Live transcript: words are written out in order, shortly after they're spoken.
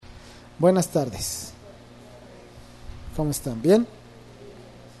Buenas tardes. ¿Cómo están? ¿Bien?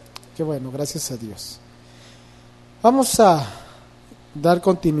 Qué bueno, gracias a Dios. Vamos a dar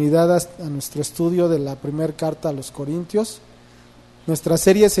continuidad a nuestro estudio de la primera carta a los Corintios. Nuestra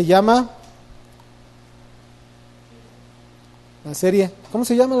serie se llama... ¿Cómo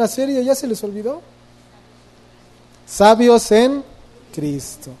se llama la serie? ¿Ya se les olvidó? Sabios en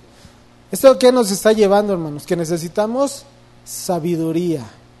Cristo. ¿Esto qué nos está llevando, hermanos? Que necesitamos sabiduría,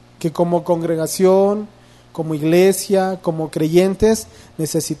 que como congregación, como iglesia, como creyentes,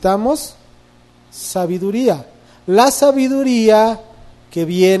 necesitamos sabiduría. La sabiduría que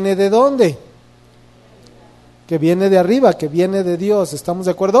viene ¿de dónde? Que viene de arriba, que viene de Dios. ¿Estamos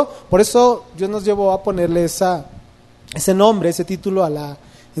de acuerdo? Por eso Dios nos llevó a ponerle ese nombre, ese título a la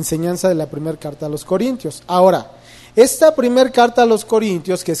enseñanza de la primera carta a los Corintios. Ahora, esta primera carta a los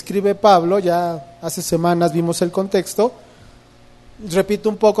Corintios que escribe Pablo, ya hace semanas vimos el contexto, repito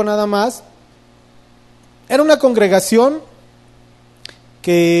un poco nada más, era una congregación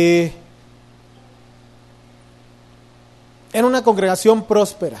que era una congregación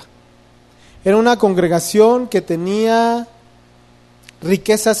próspera, era una congregación que tenía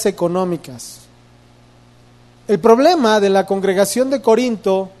riquezas económicas. El problema de la congregación de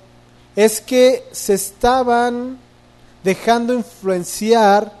Corinto es que se estaban dejando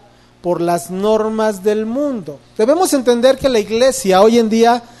influenciar por las normas del mundo. Debemos entender que la iglesia hoy en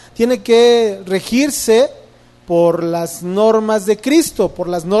día tiene que regirse por las normas de Cristo, por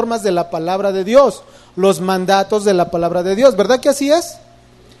las normas de la palabra de Dios, los mandatos de la palabra de Dios. ¿Verdad que así es?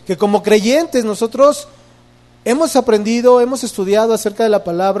 Que como creyentes nosotros hemos aprendido, hemos estudiado acerca de la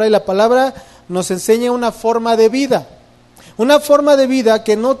palabra y la palabra nos enseña una forma de vida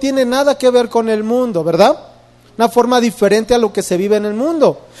que no tiene nada que ver con el mundo, ¿verdad? Una forma diferente a lo que se vive en el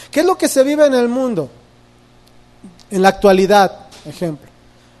mundo. ¿Qué es lo que se vive en el mundo? En la actualidad, ejemplo.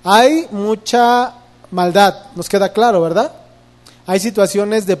 Hay mucha maldad, nos queda claro, ¿verdad? Hay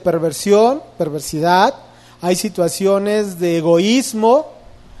situaciones de perversidad, hay situaciones de egoísmo,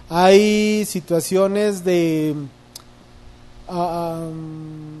 hay situaciones de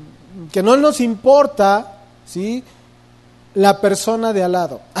que no nos importa, ¿sí?, la persona de al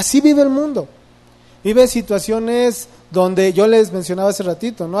lado. Así vive el mundo. Vive situaciones donde yo les mencionaba hace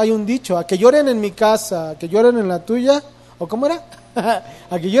ratito, ¿no? Hay un dicho, a que lloren en mi casa, a que lloren en la tuya, ¿o cómo era?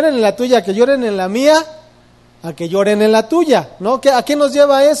 A que lloren en la tuya, a que lloren en la mía, a que lloren en la tuya, ¿no? ¿A qué nos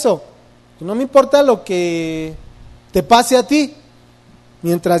lleva eso? Que no me importa lo que te pase a ti,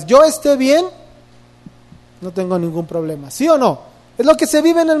 mientras yo esté bien, no tengo ningún problema, ¿sí o no? Es lo que se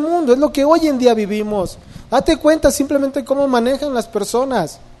vive en el mundo, es lo que hoy en día vivimos. Date cuenta simplemente cómo manejan las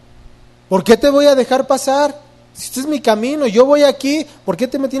personas. ¿Por qué te voy a dejar pasar? Si este es mi camino, yo voy aquí, ¿por qué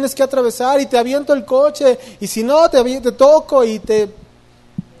te me tienes que atravesar? Y te aviento el coche, y si no, te toco y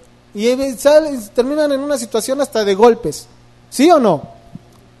terminan en una situación hasta de golpes. ¿Sí o no?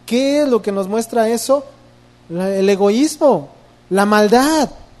 ¿Qué es lo que nos muestra eso? El egoísmo, la maldad,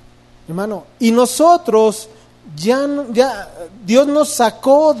 hermano. Y nosotros, ya Dios nos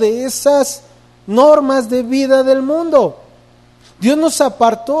sacó de esas normas de vida del mundo. Dios nos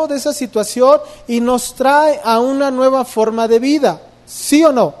apartó de esa situación y nos trae a una nueva forma de vida. ¿Sí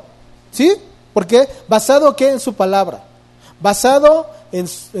o no? ¿Sí? ¿Por qué? ¿Basado qué? En su palabra. Basado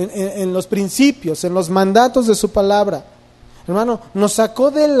en los principios, en los mandatos de su palabra. Hermano, nos sacó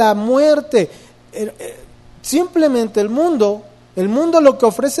de la muerte. Simplemente el mundo lo que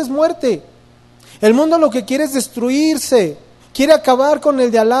ofrece es muerte. El mundo lo que quiere es destruirse. Quiere acabar con el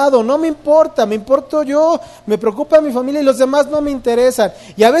de al lado. No me importa, me importo yo, me preocupa mi familia y los demás no me interesan.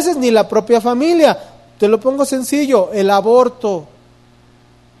 Y a veces ni la propia familia. Te lo pongo sencillo, el aborto.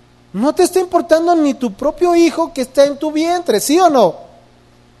 No te está importando ni tu propio hijo que está en tu vientre, ¿sí o no?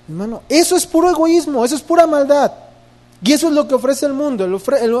 Hermano, eso es puro egoísmo, eso es pura maldad. Y eso es lo que ofrece el mundo.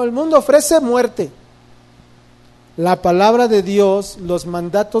 El mundo ofrece muerte. La palabra de Dios, los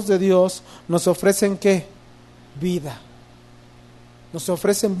mandatos de Dios nos ofrecen ¿qué? Vida. Nos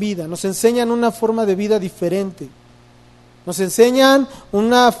ofrecen vida, nos enseñan una forma de vida diferente. Nos enseñan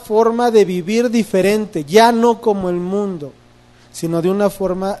una forma de vivir diferente, ya no como el mundo, sino de una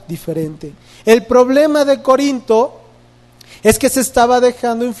forma diferente. El problema de Corinto es que se estaba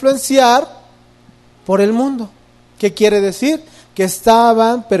dejando influenciar por el mundo. ¿Qué quiere decir? Que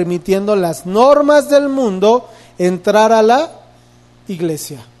estaban permitiendo las normas del mundo entrar a la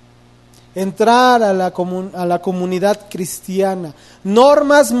iglesia, entrar a la comunidad cristiana.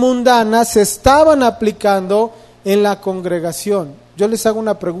 Normas mundanas se estaban aplicando en la congregación. Yo les hago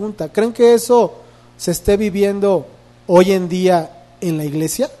una pregunta, ¿creen que eso se esté viviendo hoy en día en la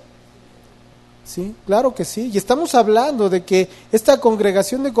iglesia? Sí, claro que sí. Y estamos hablando de que esta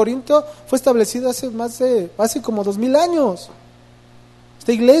congregación de Corinto fue establecida hace como 2000 años.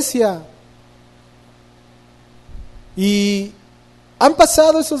 Esta iglesia. Y han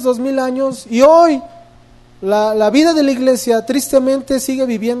pasado esos 2000 años y hoy la vida de la iglesia tristemente sigue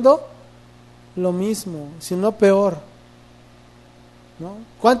viviendo lo mismo, si no peor.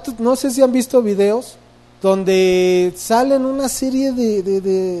 No sé si han visto videos donde salen una serie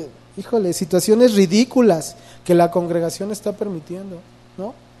de situaciones ridículas que la congregación está permitiendo,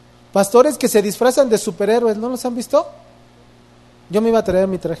 ¿no? Pastores que se disfrazan de superhéroes, ¿no los han visto? Yo me iba a traer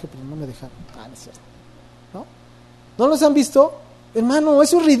mi traje, pero no me dejaron. No es cierto. ¿No los han visto? Hermano,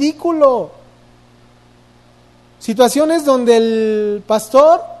 eso es ridículo. Situaciones donde el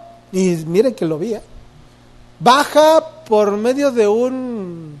pastor, y miren que lo vi, baja por medio de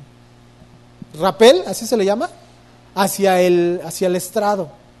un rapel, así se le llama, hacia el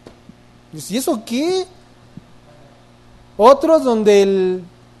estrado. ¿Y eso qué? Otros donde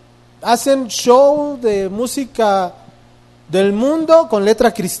hacen show de música del mundo con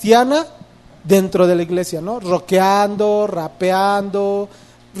letra cristiana dentro de la iglesia, ¿no? Rockeando, rapeando,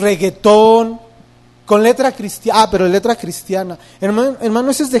 reggaetón, con letra cristiana. Pero letra cristiana.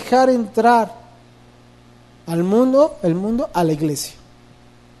 Hermano, eso es dejar entrar al mundo, a la iglesia.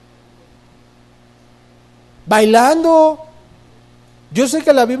 Bailando. Yo sé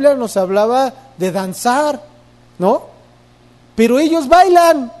que la Biblia nos hablaba de danzar, ¿no? Pero ellos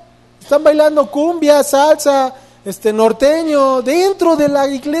bailan. Están bailando cumbia, salsa, norteño, dentro de la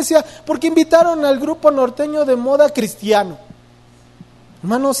iglesia, porque invitaron al grupo norteño de moda cristiano.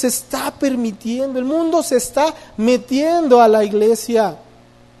 Hermano, se está permitiendo, el mundo se está metiendo a la iglesia.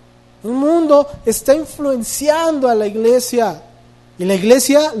 El mundo está influenciando a la iglesia y la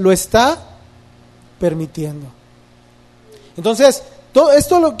iglesia lo está permitiendo. Entonces, todo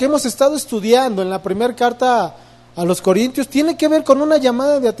esto lo que hemos estado estudiando en la primera carta a los Corintios tiene que ver con una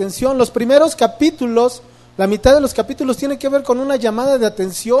llamada de atención. Los primeros capítulos, la mitad de los capítulos tiene que ver con una llamada de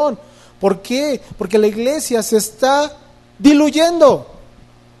atención. ¿Por qué? Porque la iglesia se está diluyendo.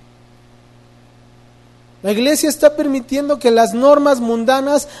 La iglesia está permitiendo que las normas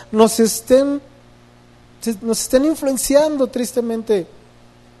mundanas nos estén influenciando tristemente.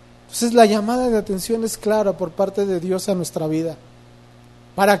 Entonces la llamada de atención es clara por parte de Dios a nuestra vida.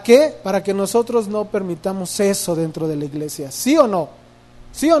 ¿Para qué? Para que nosotros no permitamos eso dentro de la iglesia. ¿Sí o no?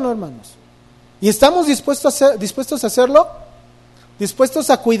 ¿Sí o no, hermanos? ¿Y estamos dispuestos a hacerlo? ¿Dispuestos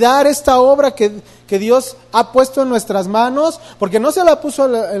a cuidar esta obra que Dios ha puesto en nuestras manos? Porque no se la puso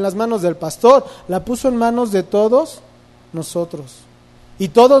en las manos del pastor, la puso en manos de todos nosotros. Y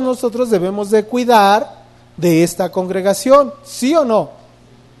todos nosotros debemos de cuidar de esta congregación. ¿Sí o no?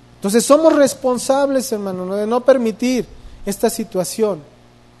 Entonces somos responsables, hermano, de no permitir esta situación.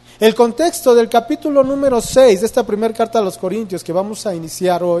 El contexto del capítulo número 6 de esta primera carta a los Corintios que vamos a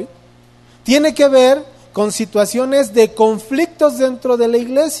iniciar hoy tiene que ver con situaciones de conflictos dentro de la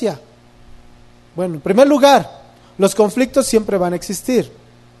iglesia. Bueno, en primer lugar, los conflictos siempre van a existir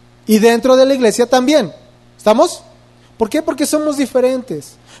y dentro de la iglesia también. ¿Estamos? ¿Por qué? Porque somos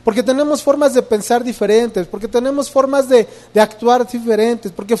diferentes, porque tenemos formas de pensar diferentes, porque tenemos formas de actuar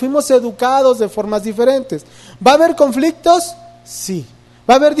diferentes, porque fuimos educados de formas diferentes. ¿Va a haber conflictos? Sí.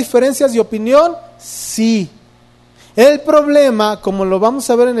 ¿Va a haber diferencias de opinión? Sí. El problema, como lo vamos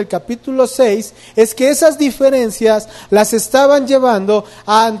a ver en el capítulo 6, es que esas diferencias las estaban llevando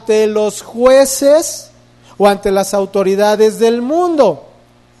ante los jueces o ante las autoridades del mundo.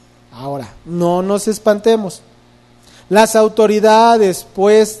 Ahora, no nos espantemos. Las autoridades,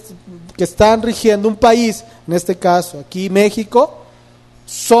 pues, que están rigiendo un país, en este caso aquí México,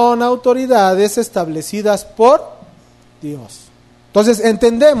 son autoridades establecidas por Dios. Entonces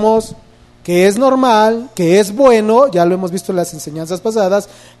entendemos que es normal, que es bueno, ya lo hemos visto en las enseñanzas pasadas,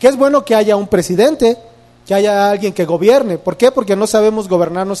 que es bueno que haya un presidente, que haya alguien que gobierne. ¿Por qué? Porque no sabemos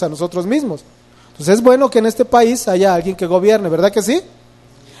gobernarnos a nosotros mismos. Entonces es bueno que en este país haya alguien que gobierne, ¿verdad que sí?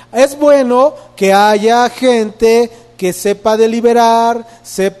 Es bueno que haya gente que sepa deliberar,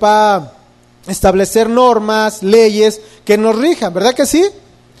 sepa establecer normas, leyes que nos rijan, ¿verdad que sí?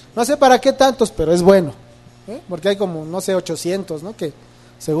 No sé para qué tantos, pero es bueno. Porque hay como, 800, ¿no? Que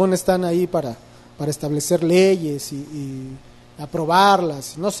según están ahí para establecer leyes y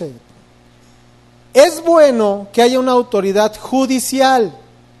aprobarlas, no sé. Es bueno que haya una autoridad judicial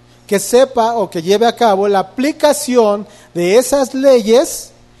que sepa o que lleve a cabo la aplicación de esas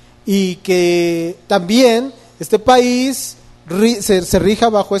leyes y que también este país se rija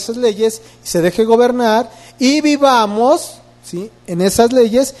bajo esas leyes, se deje gobernar y vivamos, ¿sí?, en esas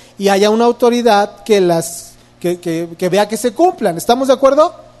leyes y haya una autoridad que vea que se cumplan. ¿Estamos de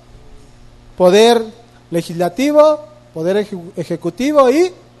acuerdo? poder legislativo, poder ejecutivo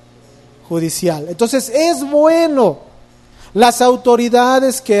y judicial. Entonces es bueno. Las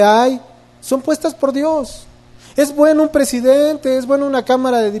autoridades que hay son puestas por Dios. Es bueno un presidente, es bueno una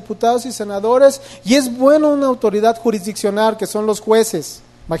Cámara de Diputados y Senadores, y es bueno una autoridad jurisdiccional que son los jueces,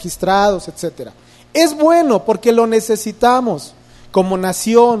 magistrados, etcétera. Es bueno porque lo necesitamos como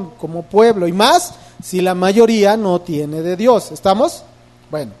nación, como pueblo, y más si la mayoría no tiene de Dios. ¿Estamos?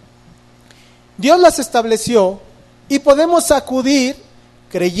 Bueno, Dios las estableció y podemos acudir,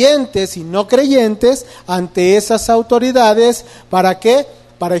 creyentes y no creyentes, ante esas autoridades. ¿Para qué?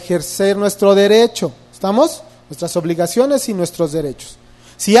 Para ejercer nuestro derecho. ¿Estamos? Nuestras obligaciones y nuestros derechos.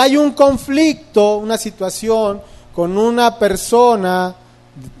 Si hay un conflicto, una situación con una persona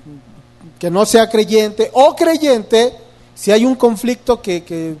que no sea creyente o creyente, si hay un conflicto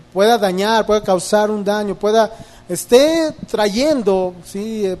que pueda dañar, pueda causar un daño, esté trayendo,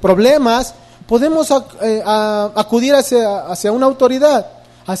 ¿sí?, problemas, podemos acudir hacia una autoridad,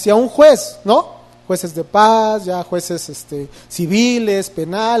 hacia un juez, ¿no? Jueces de paz, ya jueces civiles,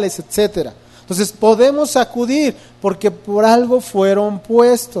 penales, etcétera. Entonces podemos acudir porque por algo fueron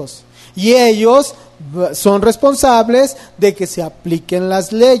puestos y ellos son responsables de que se apliquen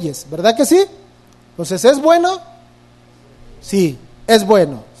las leyes, ¿verdad que sí? Entonces, ¿es bueno? Sí, es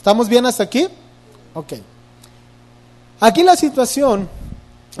bueno. ¿Estamos bien hasta aquí? Ok. Aquí la situación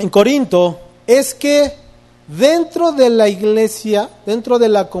en Corinto es que dentro de la iglesia, dentro de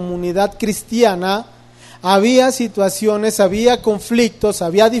la comunidad cristiana, había situaciones, había conflictos,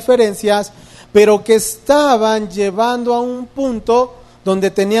 había diferencias, pero que estaban llevando a un punto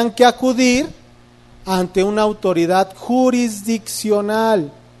donde tenían que acudir ante una autoridad jurisdiccional.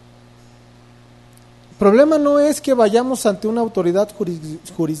 El problema no es que vayamos ante una autoridad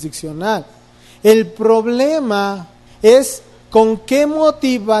jurisdiccional. El problema es con qué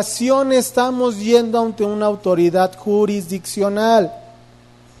motivación estamos yendo ante una autoridad jurisdiccional.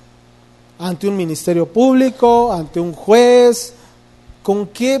 Ante un ministerio público, ante un juez. ¿Con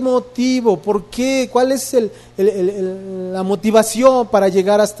qué motivo? ¿Por qué? ¿Cuál es la motivación para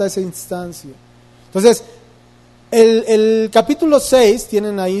llegar hasta esa instancia? Entonces, el capítulo 6,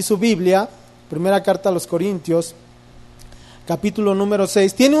 tienen ahí su Biblia, primera carta a los Corintios, capítulo número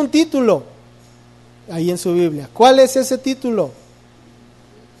 6, tiene un título ahí en su Biblia. ¿Cuál es ese título?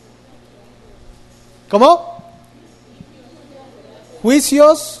 ¿Cómo?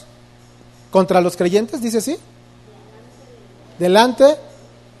 Juicios contra los creyentes, dice así. Delante,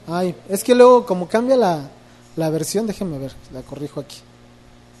 es que luego como cambia la versión, déjenme ver, la corrijo aquí.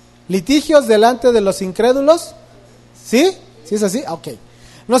 Litigios delante de los incrédulos, ¿sí? ¿Sí es así? Ok.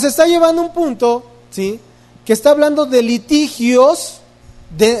 Nos está llevando a un punto, ¿sí?, que está hablando de litigios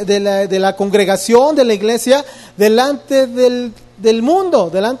de la congregación, de la iglesia, delante del mundo,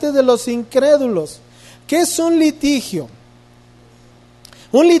 delante de los incrédulos. ¿Qué es un litigio?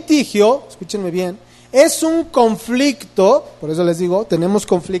 Un litigio, escúchenme bien, es un conflicto, por eso les digo, tenemos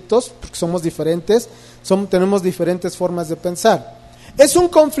conflictos, porque somos diferentes, tenemos diferentes formas de pensar. Es un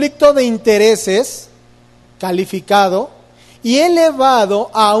conflicto de intereses calificado y elevado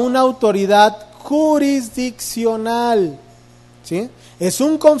a una autoridad jurisdiccional, ¿sí? Es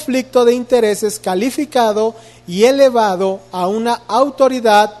un conflicto de intereses calificado y elevado a una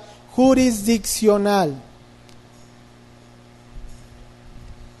autoridad jurisdiccional.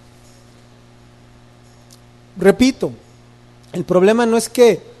 Repito, el problema no es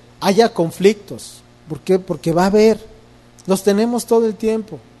que haya conflictos. ¿Por qué? Porque va a haber. Los tenemos todo el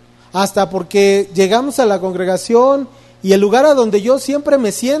tiempo. Hasta porque llegamos a la congregación y el lugar a donde yo siempre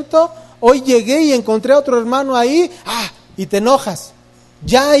me siento, hoy llegué y encontré a otro hermano ahí, y te enojas.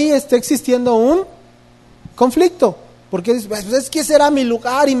 Ya ahí está existiendo un conflicto. Porque es que ese era mi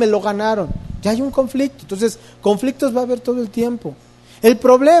lugar y me lo ganaron. Ya hay un conflicto. Entonces, conflictos va a haber todo el tiempo. El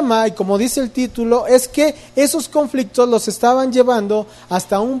problema, y como dice el título, es que esos conflictos los estaban llevando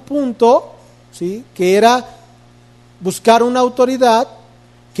hasta un punto, ¿sí?, que era buscar una autoridad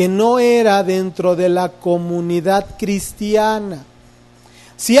que no era dentro de la comunidad cristiana.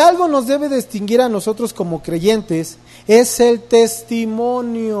 Si algo nos debe distinguir a nosotros como creyentes, es el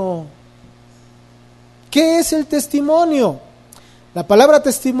testimonio. ¿Qué es el testimonio? La palabra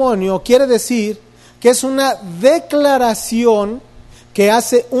testimonio quiere decir que es una declaración que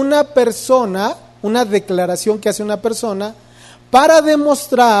hace una persona, para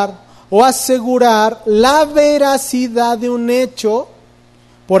demostrar o asegurar la veracidad de un hecho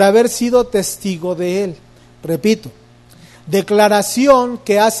por haber sido testigo de él. Repito, declaración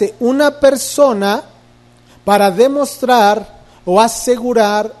que hace una persona para demostrar o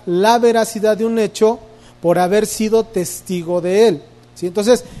asegurar la veracidad de un hecho por haber sido testigo de él. ¿Sí?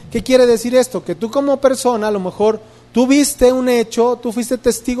 Entonces, ¿qué quiere decir esto? Que tú como persona, a lo mejor tú viste un hecho, tú fuiste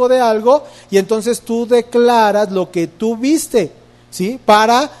testigo de algo y entonces tú declaras lo que tú viste, ¿sí?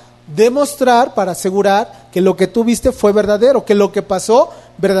 Para demostrar, para asegurar que lo que tú viste fue verdadero, que lo que pasó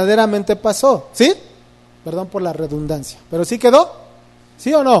verdaderamente pasó, ¿sí? Perdón por la redundancia, pero ¿sí quedó?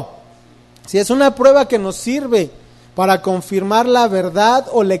 ¿Sí o no? Sí, es una prueba que nos sirve para confirmar la verdad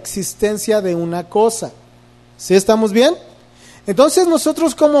o la existencia de una cosa. ¿Sí estamos bien? Entonces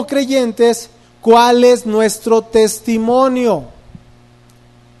nosotros como creyentes, ¿cuál es nuestro testimonio?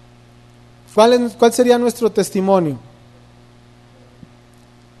 ¿Cuál sería nuestro testimonio?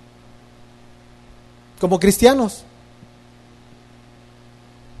 Como cristianos.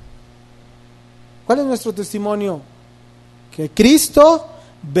 ¿Cuál es nuestro testimonio? Que Cristo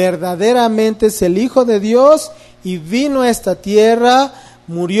verdaderamente es el Hijo de Dios y vino a esta tierra,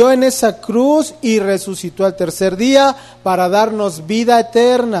 murió en esa cruz y resucitó al tercer día para darnos vida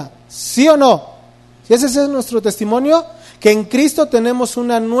eterna. ¿Sí o no? ¿Sí ese es nuestro testimonio? Que en Cristo tenemos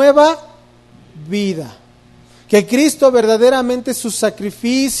una nueva vida. Que Cristo verdaderamente su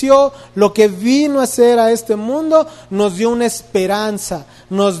sacrificio, lo que vino a hacer a este mundo, nos dio una esperanza,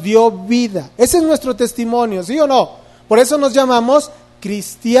 nos dio vida. Ese es nuestro testimonio, ¿sí o no? Por eso nos llamamos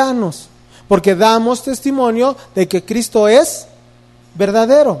cristianos, porque damos testimonio de que Cristo es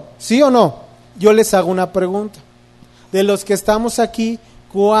verdadero, ¿sí o no? Yo les hago una pregunta. De los que estamos aquí,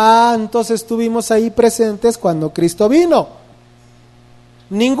 ¿cuántos estuvimos ahí presentes cuando Cristo vino?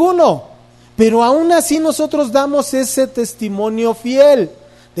 Ninguno. Pero aún así nosotros damos ese testimonio fiel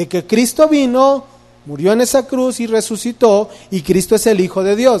de que Cristo vino, murió en esa cruz y resucitó y Cristo es el Hijo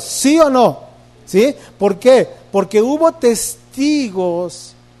de Dios. ¿Sí o no? ¿Sí? ¿Por qué? Porque hubo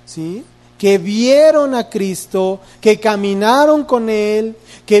testigos, ¿sí?, que vieron a Cristo, que caminaron con Él,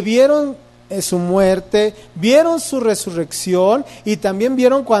 que vieron su muerte, vieron su resurrección y también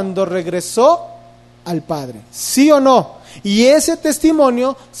vieron cuando regresó al Padre. ¿Sí o no? Y ese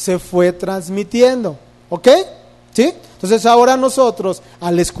testimonio se fue transmitiendo, ¿ok? ¿Sí? Entonces ahora nosotros,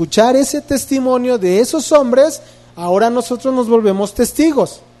 al escuchar ese testimonio de esos hombres, ahora nosotros nos volvemos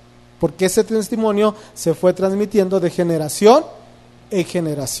testigos, porque ese testimonio se fue transmitiendo de generación en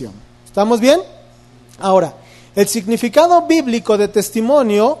generación. ¿Estamos bien? Ahora, el significado bíblico de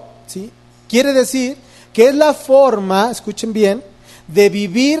testimonio, ¿sí?, quiere decir que es la forma, escuchen bien, de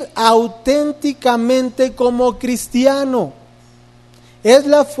vivir auténticamente como cristiano. Es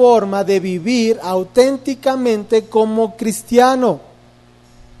la forma de vivir auténticamente como cristiano.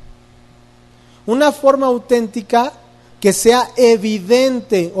 Una forma auténtica que sea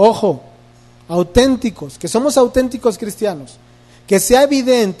evidente, ojo, auténticos, que somos auténticos cristianos, que sea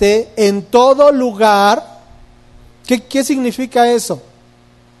evidente en todo lugar. ¿Qué significa eso?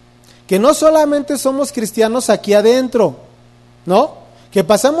 Que no solamente somos cristianos aquí adentro, ¿no? Que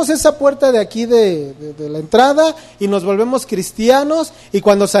pasamos esa puerta de aquí de la entrada y nos volvemos cristianos y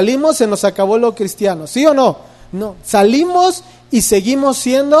cuando salimos se nos acabó lo cristiano, ¿sí o no? No, salimos y seguimos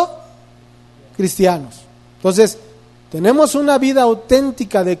siendo cristianos. Entonces, tenemos una vida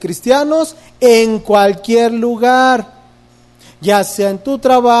auténtica de cristianos en cualquier lugar, ya sea en tu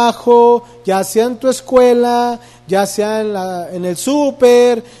trabajo, ya sea en tu escuela, ya sea en el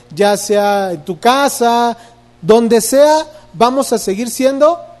súper, ya sea en tu casa, donde sea, vamos a seguir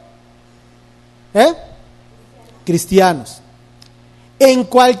siendo cristianos. En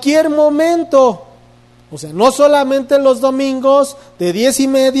cualquier momento, o sea, no solamente los domingos de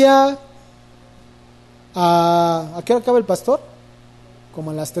 10:30 ¿a qué hora acaba el pastor?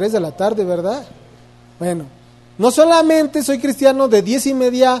 Como a las 3 de la tarde, ¿verdad? Bueno, no solamente soy cristiano de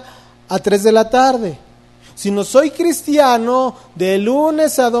 10:30 a 3 de la tarde, sino soy cristiano de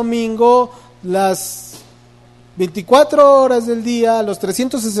lunes a domingo, las 24 horas del día, los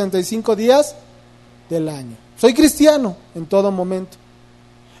 365 días del año. Soy cristiano en todo momento.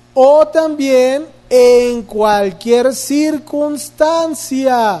 O también en cualquier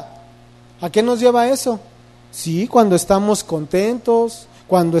circunstancia. ¿A qué nos lleva eso? Sí, cuando estamos contentos,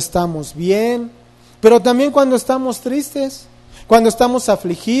 cuando estamos bien, pero también cuando estamos tristes, cuando estamos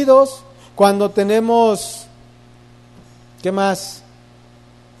afligidos, cuando tenemos, ¿qué más?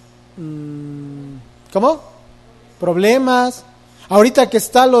 ¿Cómo? Problemas. Ahorita que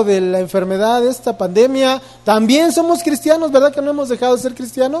está lo de la enfermedad, esta pandemia, también somos cristianos, ¿verdad que no hemos dejado de ser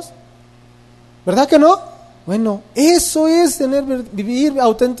cristianos? ¿Verdad que no? Bueno, eso es vivir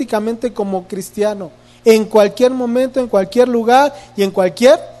auténticamente como cristiano, en cualquier momento, en cualquier lugar y en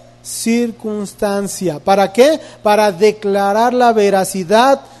cualquier circunstancia. ¿Para qué? Para declarar la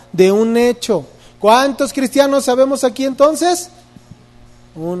veracidad de un hecho. ¿Cuántos cristianos sabemos aquí entonces?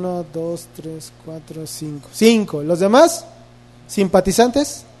 1, 2, 3, 4, 5. 5. ¿Los demás?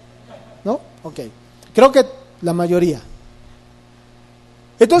 simpatizantes? ¿No? Ok. Creo que la mayoría.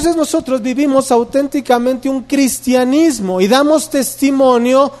 Entonces nosotros vivimos auténticamente un cristianismo y damos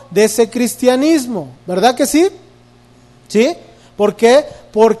testimonio de ese cristianismo. ¿Verdad que sí? ¿Sí? ¿Por qué?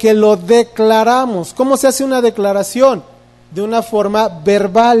 Porque lo declaramos. ¿Cómo se hace una declaración? De una forma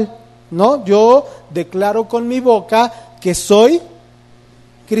verbal, ¿no? Yo declaro con mi boca que soy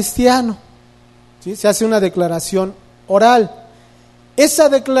cristiano. ¿Sí? Se hace una declaración oral. Esa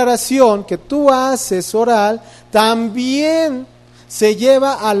declaración que tú haces oral también se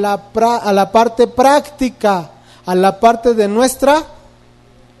lleva a la parte práctica, a la parte de nuestra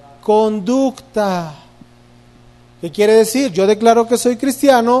conducta. ¿Qué quiere decir? Yo declaro que soy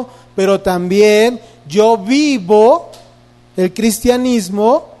cristiano, pero también yo vivo el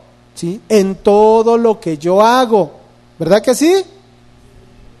cristianismo, ¿sí?, en todo lo que yo hago. ¿Verdad que sí?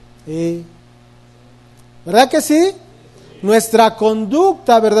 ¿Verdad que sí? Nuestra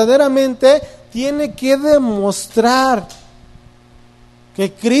conducta verdaderamente tiene que demostrar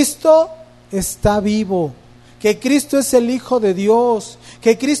que Cristo está vivo, que Cristo es el Hijo de Dios,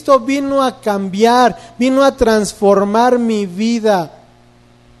 que Cristo vino a cambiar, vino a transformar mi vida.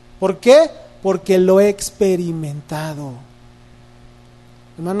 ¿Por qué? Porque lo he experimentado.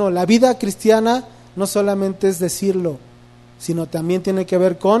 Hermano, la vida cristiana no solamente es decirlo, sino también tiene que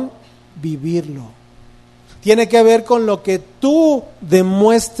ver con vivirlo. Tiene que ver con lo que tú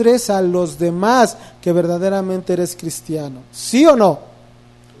demuestres a los demás que verdaderamente eres cristiano. ¿Sí o no?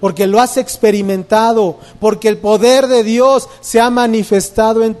 Porque lo has experimentado, porque el poder de Dios se ha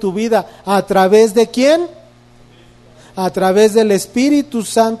manifestado en tu vida. ¿A través de quién? A través del Espíritu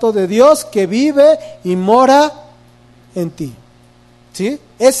Santo de Dios que vive y mora en ti. ¿Sí?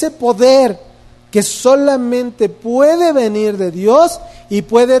 Ese poder que solamente puede venir de Dios y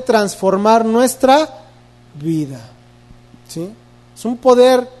puede transformar nuestra vida. ¿Sí? Es un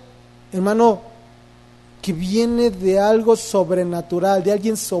poder, hermano, que viene de algo sobrenatural, de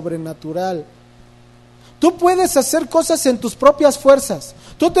alguien sobrenatural. Tú puedes hacer cosas en tus propias fuerzas.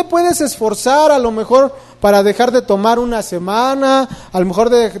 Tú te puedes esforzar a lo mejor para dejar de tomar una semana, a lo mejor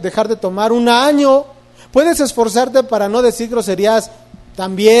de dejar de tomar un año. Puedes esforzarte para no decir groserías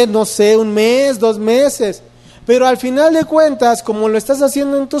también, no sé, un mes, 2 meses. Pero al final de cuentas, como lo estás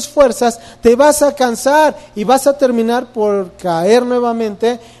haciendo en tus fuerzas, te vas a cansar y vas a terminar por caer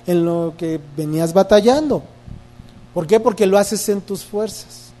nuevamente en lo que venías batallando. ¿Por qué? Porque lo haces en tus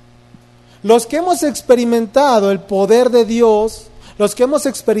fuerzas. Los que hemos experimentado el poder de Dios, los que hemos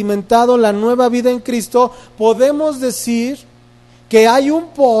experimentado la nueva vida en Cristo, podemos decir que hay un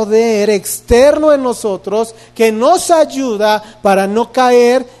poder externo en nosotros que nos ayuda para no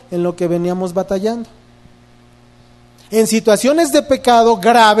caer en lo que veníamos batallando. En situaciones de pecado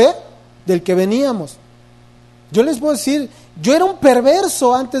grave del que veníamos. Yo les puedo decir, yo era un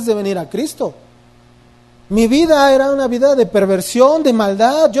perverso antes de venir a Cristo. Mi vida era una vida de perversión, de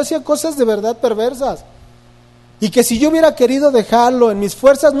maldad. Yo hacía cosas de verdad perversas. Y que si yo hubiera querido dejarlo en mis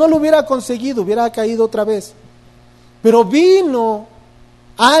fuerzas, no lo hubiera conseguido, hubiera caído otra vez. Pero vino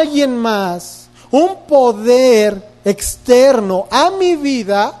alguien más, un poder externo a mi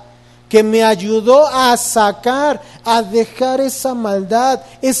vida, que me ayudó a sacar, a dejar esa maldad,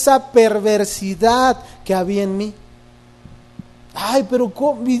 esa perversidad que había en mí. Ay, pero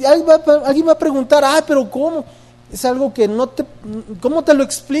 ¿cómo? Alguien va a preguntar, ay, pero ¿cómo? Es algo que ¿cómo te lo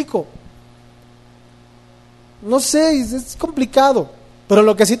explico? No sé, es complicado, pero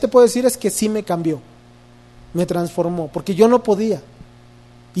lo que sí te puedo decir es que sí me cambió, me transformó, porque yo no podía.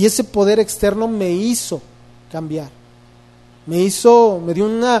 Y ese poder externo me hizo cambiar. Me dio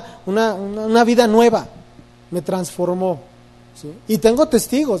una vida nueva, me transformó, ¿sí? Y tengo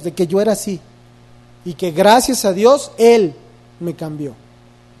testigos de que yo era así y que gracias a Dios Él me cambió.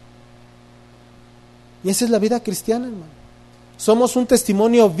 Y esa es la vida cristiana, hermano. Somos un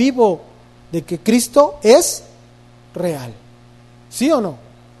testimonio vivo de que Cristo es real. ¿Sí o no?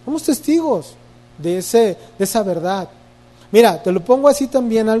 Somos testigos de esa verdad. Mira, te lo pongo así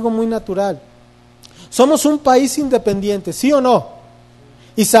también, algo muy natural. Somos un país independiente, ¿sí o no?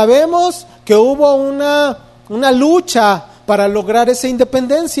 Y sabemos que hubo una lucha para lograr esa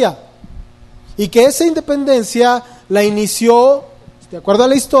independencia. Y que esa independencia la inició, de acuerdo a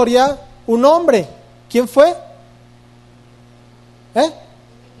la historia, un hombre. ¿Quién fue?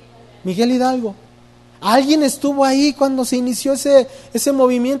 Miguel Hidalgo. ¿Alguien estuvo ahí cuando se inició ese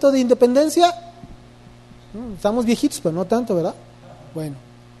movimiento de independencia? Estamos viejitos, pero no tanto, ¿verdad? Bueno.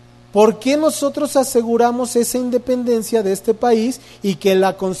 ¿Por qué nosotros aseguramos esa independencia de este país y que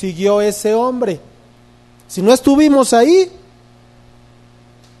la consiguió ese hombre? Si no estuvimos ahí,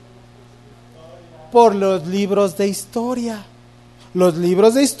 por los libros de historia. Los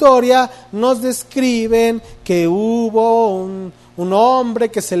libros de historia nos describen que hubo un hombre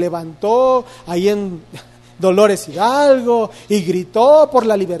que se levantó ahí en Dolores Hidalgo y gritó por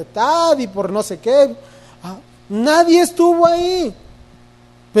la libertad y por no sé qué. Nadie estuvo ahí.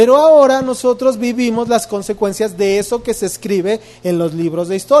 Pero ahora nosotros vivimos las consecuencias de eso que se escribe en los libros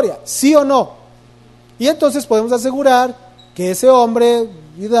de historia, ¿sí o no? Y entonces podemos asegurar que ese hombre,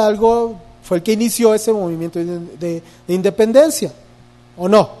 Hidalgo, fue el que inició ese movimiento de independencia, ¿o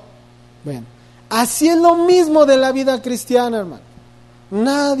no? Bueno, así es lo mismo de la vida cristiana, hermano.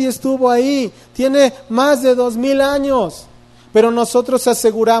 Nadie estuvo ahí, tiene más de 2000 años, pero nosotros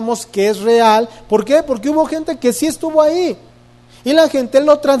aseguramos que es real. ¿Por qué? Porque hubo gente que sí estuvo ahí. Y la gente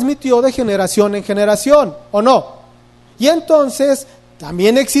lo transmitió de generación en generación, ¿o no? Y entonces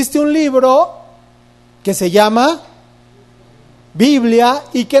también existe un libro que se llama Biblia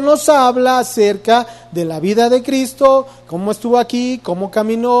y que nos habla acerca de la vida de Cristo, cómo estuvo aquí, cómo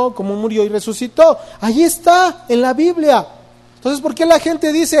caminó, cómo murió y resucitó. Ahí está, en la Biblia. Entonces, ¿por qué la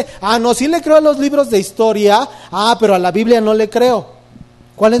gente dice, no, sí le creo a los libros de historia, pero a la Biblia no le creo?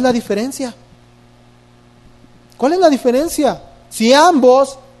 ¿Cuál es la diferencia? ¿Cuál es la diferencia? Si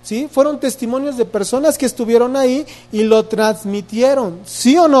ambos, ¿sí?, fueron testimonios de personas que estuvieron ahí y lo transmitieron,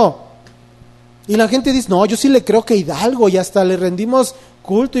 ¿sí o no? Y la gente dice, no, yo sí le creo que Hidalgo, y hasta le rendimos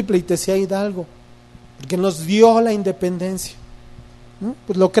culto y pleitesía a Hidalgo, porque nos dio la independencia.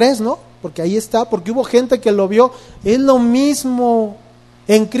 Pues lo crees, ¿no? Porque ahí está, porque hubo gente que lo vio. Es lo mismo,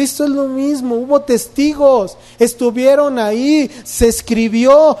 en Cristo es lo mismo, hubo testigos, estuvieron ahí, se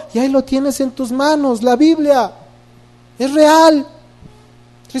escribió, y ahí lo tienes en tus manos, la Biblia. Es real.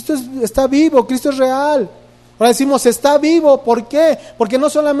 Cristo está vivo, Cristo es real. Ahora decimos, está vivo, ¿por qué? Porque no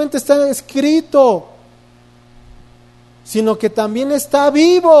solamente está escrito, sino que también está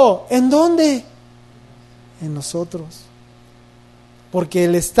vivo. ¿En dónde? En nosotros. Porque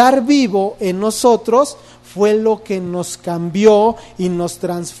el estar vivo en nosotros fue lo que nos cambió y nos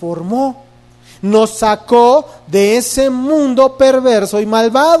transformó. Nos sacó de ese mundo perverso y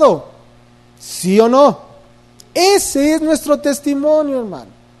malvado. ¿Sí o no? Ese es nuestro testimonio,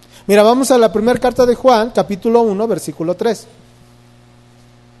 hermano. Mira, vamos a la primera carta de Juan, capítulo 1, versículo 3.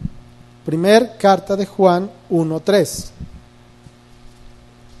 Primer carta de Juan 1:3.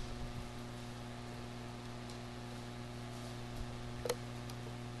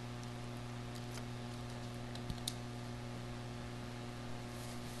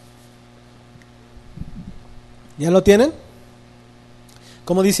 ¿Ya lo tienen?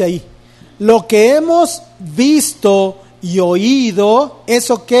 ¿Cómo dice ahí? Lo que hemos visto y oído,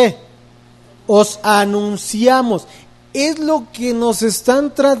 ¿eso qué? Os anunciamos. Es lo que nos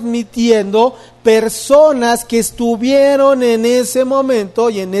están transmitiendo personas que estuvieron en ese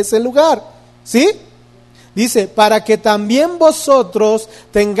momento y en ese lugar. ¿Sí? Dice, para que también vosotros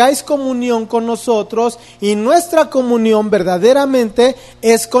tengáis comunión con nosotros, y nuestra comunión verdaderamente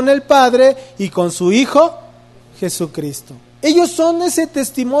es con el Padre y con su Hijo Jesucristo. Ellos son ese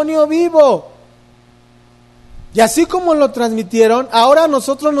testimonio vivo. Y así como lo transmitieron, ahora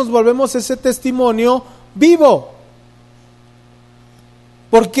nosotros nos volvemos ese testimonio vivo.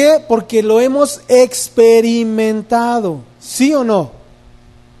 ¿Por qué? Porque lo hemos experimentado. ¿Sí o no?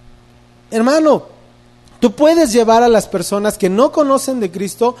 Hermano, tú puedes llevar a las personas que no conocen de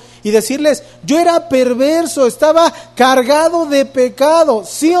Cristo y decirles, yo era perverso, estaba cargado de pecado.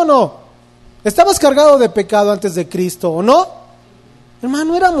 ¿Sí o no? ¿Estabas cargado de pecado antes de Cristo o no?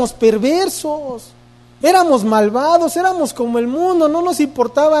 Hermano, éramos perversos, éramos malvados, éramos como el mundo, no nos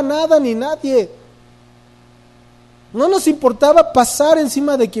importaba nada ni nadie. No nos importaba pasar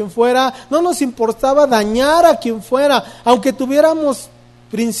encima de quien fuera, no nos importaba dañar a quien fuera, aunque tuviéramos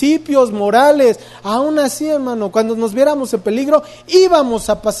principios morales. Aún así, hermano, cuando nos viéramos en peligro, íbamos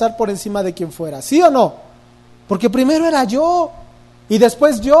a pasar por encima de quien fuera, ¿sí o no? Porque primero era yo, y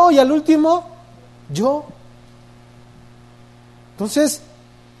después yo, y al último yo. Entonces,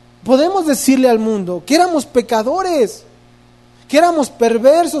 podemos decirle al mundo que éramos pecadores, que éramos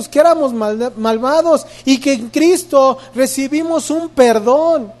perversos, que éramos malvados, y que en Cristo recibimos un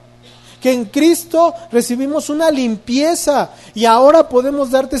perdón, que en Cristo recibimos una limpieza, y ahora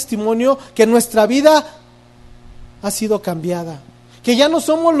podemos dar testimonio que nuestra vida ha sido cambiada. Que ya no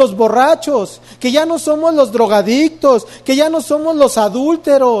somos los borrachos, que ya no somos los drogadictos, que ya no somos los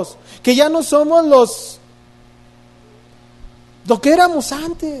adúlteros, que ya no somos lo que éramos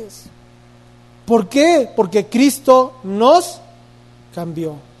antes. ¿Por qué? Porque Cristo nos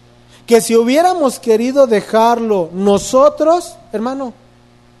cambió. Que si hubiéramos querido dejarlo nosotros, hermano,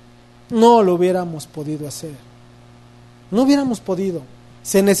 no lo hubiéramos podido hacer. No hubiéramos podido.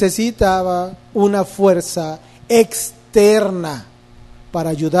 Se necesitaba una fuerza externa para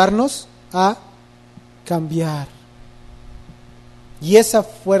ayudarnos a cambiar. Y esa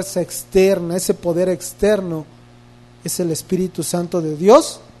fuerza externa, ese poder externo, es el Espíritu Santo de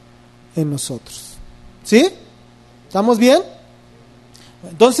Dios en nosotros. ¿Sí? ¿Estamos bien?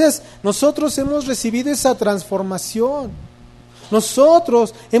 Entonces, nosotros hemos recibido esa transformación.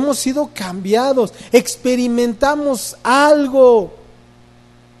 Nosotros hemos sido cambiados, experimentamos algo.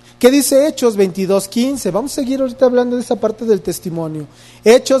 ¿Qué dice Hechos 22:15? Vamos a seguir ahorita hablando de esa parte del testimonio.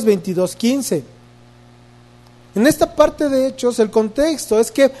 Hechos 22:15. En esta parte de Hechos, el contexto es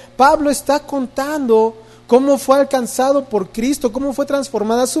que Pablo está contando cómo fue alcanzado por Cristo, cómo fue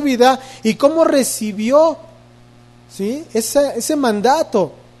transformada su vida y cómo recibió, ¿sí?, ese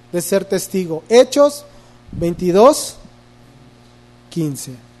mandato de ser testigo. Hechos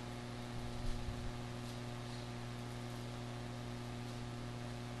 22:15.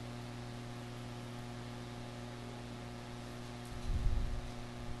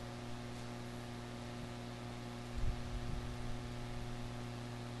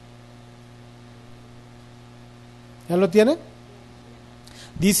 ¿Ya lo tienen?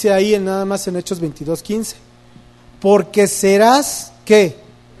 Dice ahí nada más en Hechos 22:15. Porque serás, ¿qué?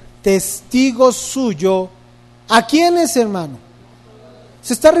 Testigo suyo. ¿A quiénes, hermano?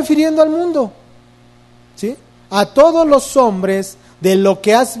 Se está refiriendo al mundo, ¿sí? A todos los hombres de lo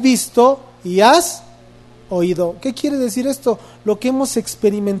que has visto y has oído. ¿Qué quiere decir esto? Lo que hemos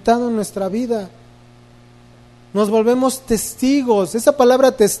experimentado en nuestra vida. Nos volvemos testigos. Esa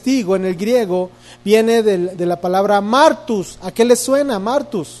palabra testigo en el griego viene de la palabra martus. ¿A qué le suena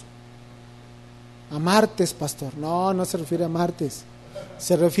martus? A martes, pastor. No se refiere a martes.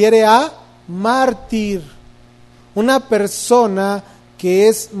 Se refiere a mártir. Una persona que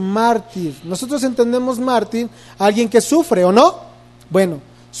es mártir. Nosotros entendemos mártir, alguien que sufre, ¿o no? Bueno,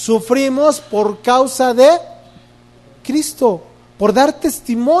 sufrimos por causa de Cristo, por dar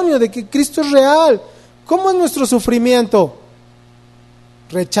testimonio de que Cristo es real. ¿Cómo es nuestro sufrimiento?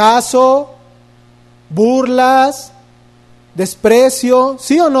 Rechazo, burlas, desprecio,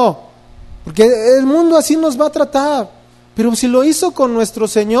 ¿sí o no? Porque el mundo así nos va a tratar. Pero si lo hizo con nuestro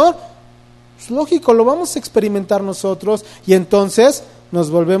Señor, es lógico, lo vamos a experimentar nosotros y entonces nos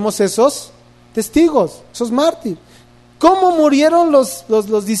volvemos esos testigos, esos mártires. ¿Cómo murieron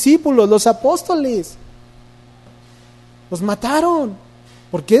los discípulos, los apóstoles? Los mataron.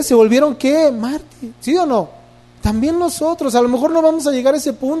 ¿Por qué? ¿Se volvieron qué? Mártires, ¿sí o no? También nosotros, a lo mejor no vamos a llegar a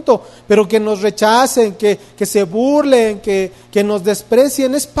ese punto, pero que nos rechacen, que se burlen, que nos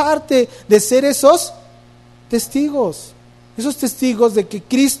desprecien, es parte de ser esos testigos de que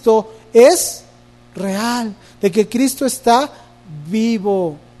Cristo es real, de que Cristo está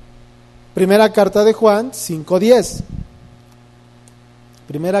vivo. Primera carta de Juan 5:10.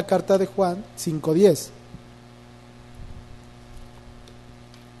 Primera carta de Juan 5:10.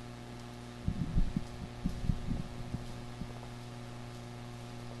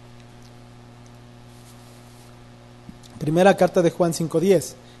 Primera carta de Juan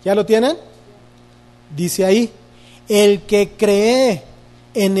 5:10. ¿Ya lo tienen? Dice ahí, el que cree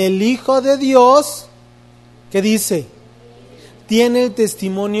en el Hijo de Dios, ¿qué dice? Tiene el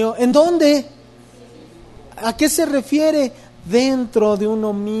testimonio. ¿En dónde? ¿A qué se refiere? Dentro de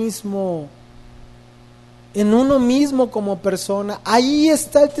uno mismo. En uno mismo como persona. Ahí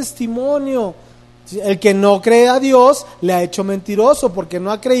está el testimonio. El que no cree a Dios le ha hecho mentiroso porque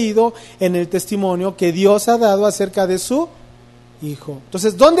no ha creído en el testimonio que Dios ha dado acerca de su Hijo.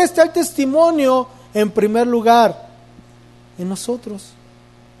 Entonces, ¿dónde está el testimonio? En primer lugar, en nosotros.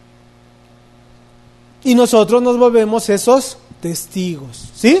 Y nosotros nos volvemos esos testigos,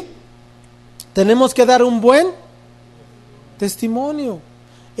 ¿sí? Tenemos que dar un buen testimonio.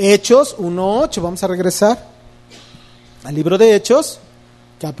 Hechos 1:8, vamos a regresar al libro de Hechos,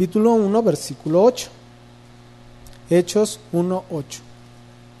 capítulo 1, versículo 8. Hechos 1:8.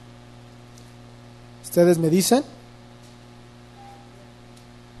 ¿Ustedes me dicen?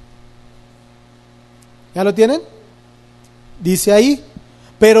 ¿Ya lo tienen? Dice ahí,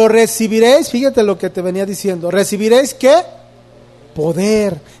 pero recibiréis, fíjate lo que te venía diciendo, recibiréis ¿qué?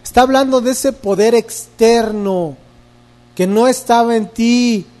 Poder. Está hablando de ese poder externo que no estaba en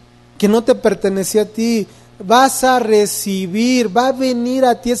ti, que no te pertenecía a ti. Vas a recibir, va a venir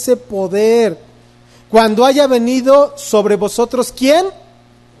a ti ese poder. Cuando haya venido sobre vosotros, ¿quién?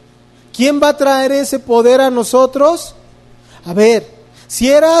 ¿Quién va a traer ese poder a nosotros? A ver, si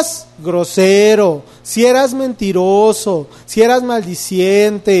eras grosero, si eras mentiroso, si eras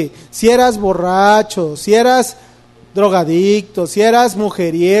maldiciente, si eras borracho, si eras drogadicto, si eras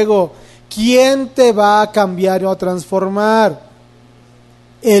mujeriego, ¿quién te va a cambiar o a transformar?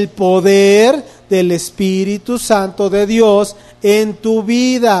 El poder del Espíritu Santo de Dios en tu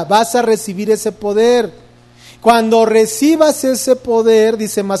vida vas a recibir ese poder. Cuando recibas ese poder,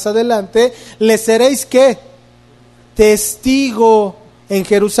 dice más adelante, le seréis ¿qué? Testigo en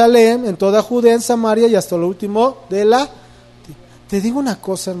Jerusalén, en toda Judea, en Samaria y hasta lo último de la... Te digo una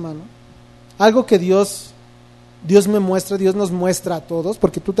cosa, hermano, algo que Dios me muestra, Dios nos muestra a todos,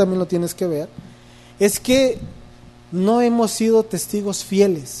 porque tú también lo tienes que ver, es que no hemos sido testigos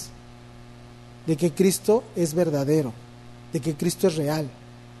fieles de que Cristo es verdadero, de que Cristo es real.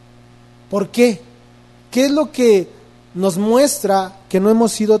 ¿Por qué? ¿Qué es lo que nos muestra que no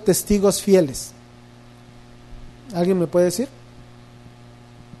hemos sido testigos fieles? ¿Alguien me puede decir?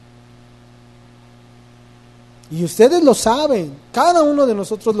 Y ustedes lo saben, cada uno de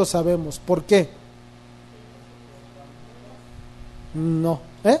nosotros lo sabemos. ¿Por qué? No,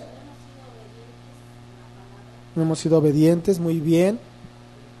 no hemos sido obedientes, muy bien.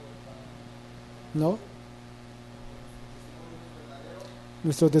 ¿No?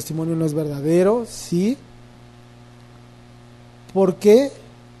 Nuestro testimonio no es verdadero, sí. ¿Por qué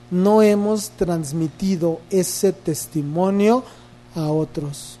no hemos transmitido ese testimonio a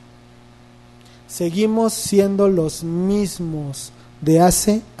otros? Seguimos siendo los mismos de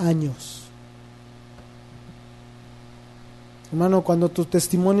hace años. Hermano, cuando tu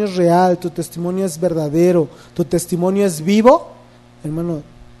testimonio es real, tu testimonio es verdadero, tu testimonio es vivo, hermano,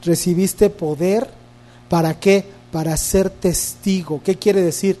 recibiste poder. ¿Para qué? Para ser testigo. ¿Qué quiere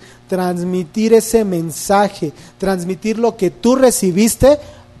decir? Transmitir ese mensaje, transmitir lo que tú recibiste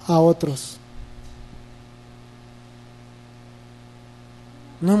a otros.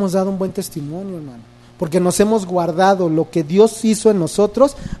 No hemos dado un buen testimonio, hermano, porque nos hemos guardado lo que Dios hizo en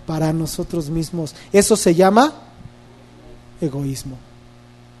nosotros para nosotros mismos. Eso se llama egoísmo.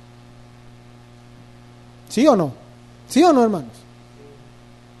 ¿Sí o no? ¿Sí o no, hermanos?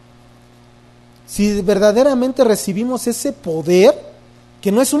 Si verdaderamente recibimos ese poder,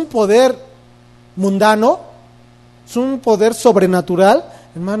 que no es un poder mundano, es un poder sobrenatural,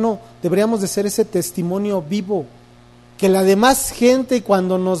 hermano, deberíamos de ser ese testimonio vivo, que la demás gente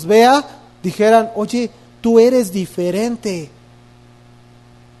cuando nos vea dijeran, oye, tú eres diferente,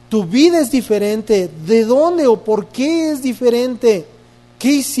 tu vida es diferente. ¿De dónde o por qué es diferente? ¿Qué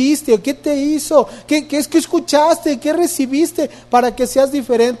hiciste o qué te hizo? ¿Qué es que escuchaste? ¿Qué recibiste para que seas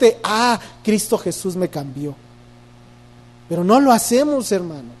diferente? Ah, Cristo Jesús me cambió. Pero no lo hacemos,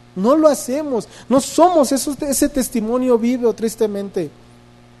 hermano, no lo hacemos, no somos ese testimonio vivo, tristemente.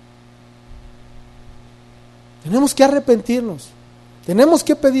 Tenemos que arrepentirnos, tenemos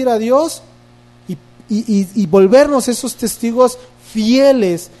que pedir a Dios y volvernos esos testigos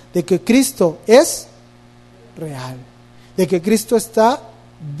fieles de que Cristo es real, de que Cristo está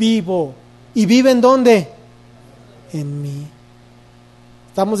vivo. ¿Y vive en dónde? En mí.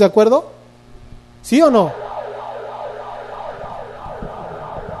 ¿Estamos de acuerdo? ¿Sí o no?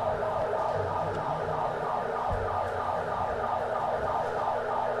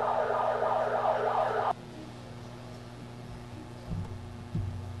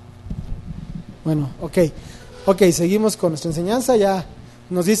 Bueno, ok, seguimos con nuestra enseñanza. Ya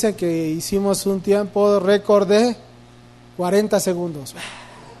nos dicen que hicimos un tiempo récord de 40 segundos.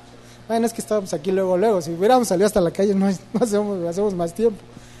 Bueno, es que estábamos aquí luego. Si hubiéramos salido hasta la calle no hacemos más tiempo.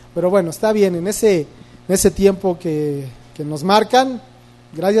 Pero bueno, está bien, en ese tiempo que nos marcan.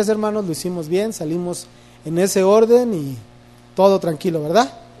 Gracias, hermanos, lo hicimos bien, salimos en ese orden y todo tranquilo,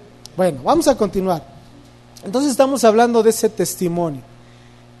 ¿verdad? Bueno, vamos a continuar. Entonces estamos hablando de ese testimonio.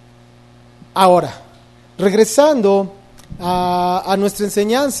 Ahora, regresando a nuestra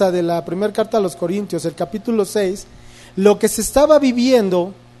enseñanza de la primera carta a los Corintios, el capítulo 6, lo que se estaba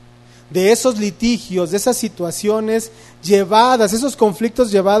viviendo de esos litigios, de esas situaciones llevadas, esos conflictos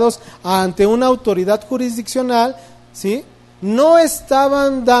llevados ante una autoridad jurisdiccional, ¿sí? No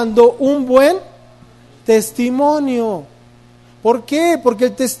estaban dando un buen testimonio. ¿Por qué? Porque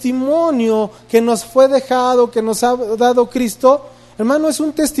el testimonio que nos fue dejado, que nos ha dado Cristo, hermano, es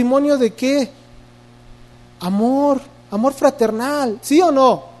un testimonio de ¿qué? Amor fraternal, ¿sí o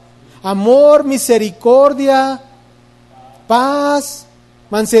no? Amor, misericordia, paz,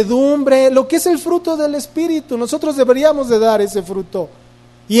 mansedumbre, lo que es el fruto del Espíritu. Nosotros deberíamos de dar ese fruto.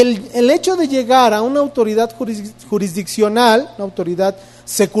 Y el hecho de llegar a una autoridad jurisdiccional, una autoridad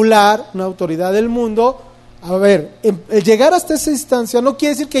secular, una autoridad del mundo, a ver, el llegar hasta esa instancia no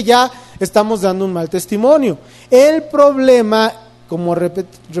quiere decir que ya estamos dando un mal testimonio. El problema, como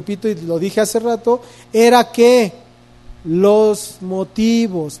repito y lo dije hace rato, era que los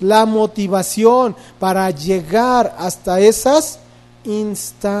motivos, la motivación para llegar hasta esas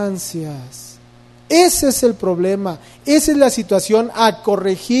instancias. Ese es el problema, esa es la situación a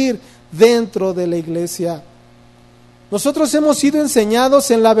corregir dentro de la iglesia. Nosotros hemos sido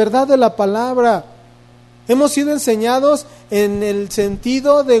enseñados en la verdad de la palabra. Hemos sido enseñados en el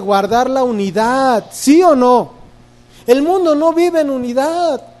sentido de guardar la unidad, ¿sí o no? El mundo no vive en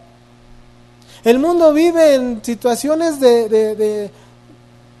unidad. El mundo vive en situaciones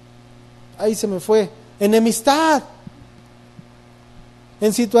ahí se me fue, enemistad,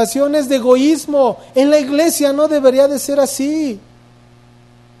 en situaciones de egoísmo. En la iglesia no debería de ser así.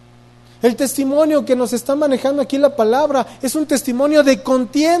 El testimonio que nos está manejando aquí la palabra es un testimonio de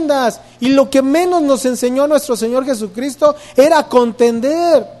contiendas, y lo que menos nos enseñó nuestro Señor Jesucristo era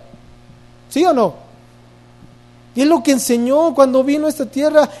contender, ¿sí o no? Y es lo que enseñó cuando vino a esta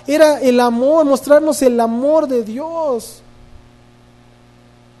tierra, era el amor, mostrarnos el amor de Dios,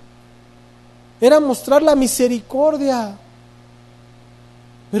 era mostrar la misericordia.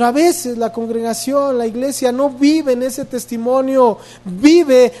 Pero a veces la congregación, la iglesia no vive en ese testimonio,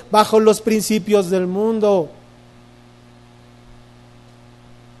 vive bajo los principios del mundo.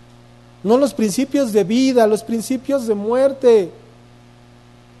 No los principios de vida, los principios de muerte.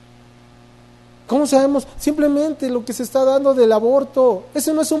 ¿Cómo sabemos? Simplemente lo que se está dando del aborto.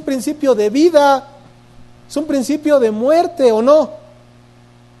 Ese no es un principio de vida, es un principio de muerte, ¿o no?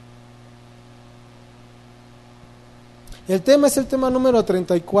 El tema es el tema número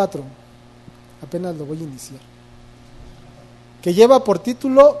 34, apenas lo voy a iniciar, que lleva por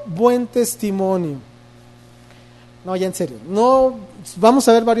título Buen Testimonio. No, ya en serio, no vamos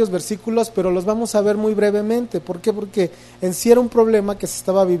a ver varios versículos, pero los vamos a ver muy brevemente. ¿Por qué? Porque en sí era un problema que se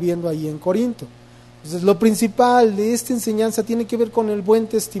estaba viviendo ahí en Corinto. Entonces, lo principal de esta enseñanza tiene que ver con el buen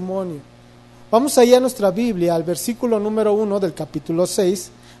testimonio. Vamos allá a nuestra Biblia, al versículo número 1 del capítulo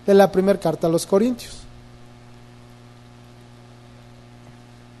 6 de la primera carta a los Corintios.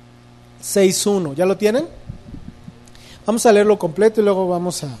 6.1, ¿ya lo tienen? Vamos a leerlo completo y luego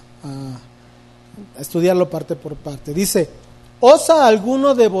vamos a estudiarlo parte por parte. Dice: ¿osa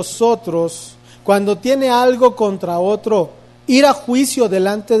alguno de vosotros, cuando tiene algo contra otro, ir a juicio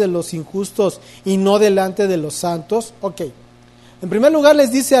delante de los injustos y no delante de los santos? Ok, en primer lugar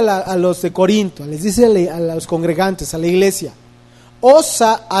les dice a los de Corinto, les dice a los congregantes, a la iglesia: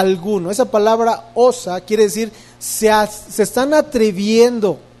 ¿osa alguno? Esa palabra osa quiere decir se están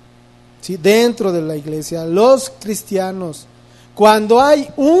atreviendo, ¿sí?, dentro de la iglesia, los cristianos, cuando hay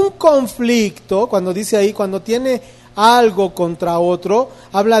un conflicto, cuando dice ahí, cuando tiene algo contra otro,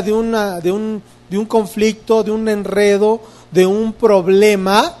 habla de un conflicto, de un enredo, de un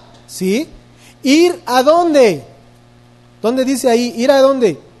problema, ¿sí? ¿Ir a dónde? ¿Dónde dice ahí? ¿Ir a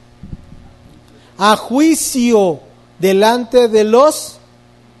dónde? A juicio delante de los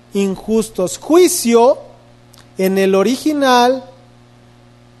injustos. Juicio, en el original,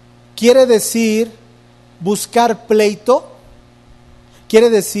 quiere decir buscar pleito,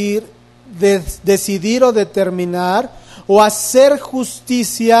 quiere decir decidir o determinar o hacer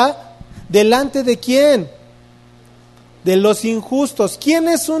justicia delante de ¿quién? De los injustos. ¿Quién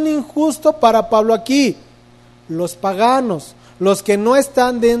es un injusto para Pablo aquí? Los paganos, los que no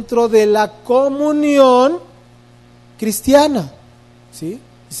están dentro de la comunión cristiana, ¿sí?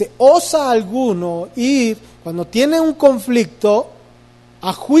 Dice: ¿osa alguno ir, cuando tiene un conflicto,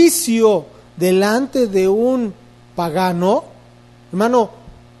 a juicio delante de un pagano? Hermano,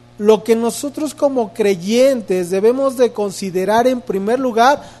 lo que nosotros como creyentes debemos de considerar en primer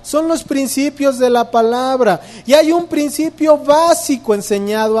lugar son los principios de la palabra. Y hay un principio básico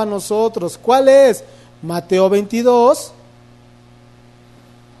enseñado a nosotros. ¿Cuál es? Mateo 22,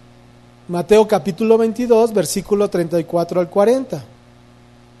 Mateo capítulo 22, versículo 34 al 40.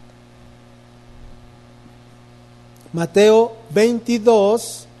 Mateo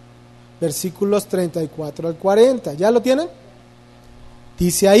 22, versículos 34 al 40. ¿Ya lo tienen?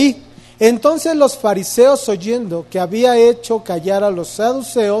 Dice ahí: entonces los fariseos, oyendo que había hecho callar a los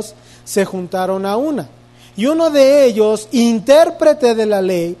saduceos, se juntaron a una. Y uno de ellos, intérprete de la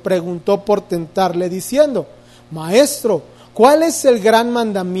ley, preguntó por tentarle, diciendo: Maestro, ¿cuál es el gran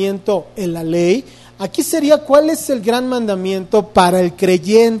mandamiento en la ley? Aquí sería: ¿cuál es el gran mandamiento para el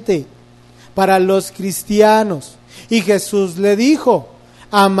creyente, para los cristianos? Y Jesús le dijo: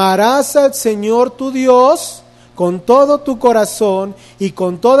 amarás al Señor tu Dios con todo tu corazón y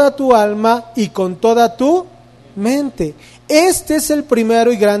con toda tu alma y con toda tu mente. Este es el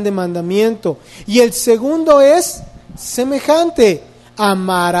primero y grande mandamiento. Y el segundo es semejante: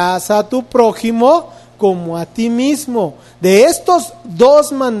 amarás a tu prójimo como a ti mismo. De estos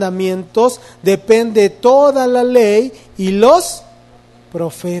dos mandamientos depende toda la ley y los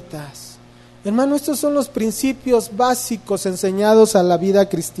profetas. Hermano, estos son los principios básicos enseñados a la vida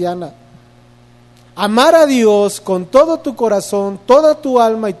cristiana. Amar a Dios con todo tu corazón, toda tu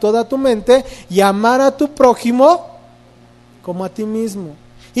alma y toda tu mente, y amar a tu prójimo como a ti mismo.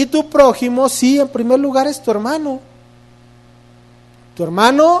 Y tu prójimo, sí, en primer lugar es tu hermano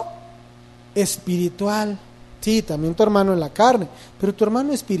espiritual. Sí, también tu hermano en la carne, pero tu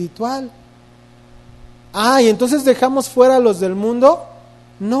hermano espiritual. Y entonces dejamos fuera a los del mundo.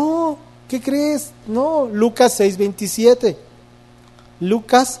 No, ¿qué crees? No, Lucas 6:27.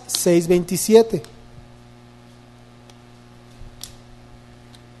 Lucas 6:27.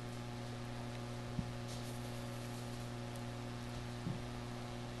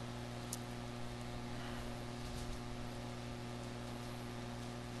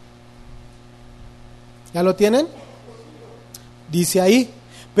 ¿Ya lo tienen? Dice ahí: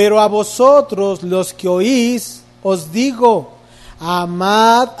 pero a vosotros los que oís, os digo,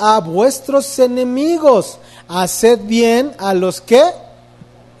 amad a vuestros enemigos, haced bien a los que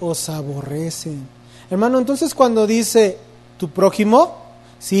os aborrecen. Hermano, entonces cuando dice tu prójimo,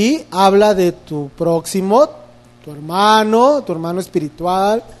 sí, habla de tu próximo, tu hermano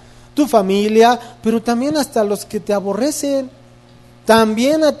espiritual, tu familia, pero también hasta los que te aborrecen,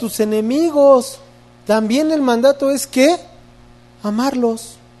 también a tus enemigos. También el mandato es que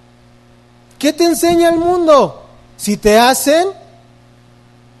amarlos. ¿Qué te enseña el mundo? Si te hacen,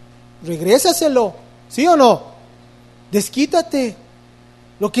 regrésaselo, ¿sí o no? Desquítate.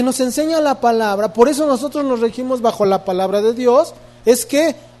 Lo que nos enseña la palabra, por eso nosotros nos regimos bajo la palabra de Dios, es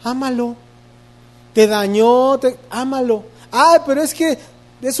que ámalo. Te dañó, ámalo. Pero es que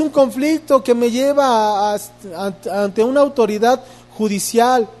es un conflicto que me lleva ante una autoridad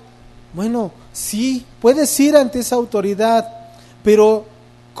judicial. Bueno, sí, puedes ir ante esa autoridad, pero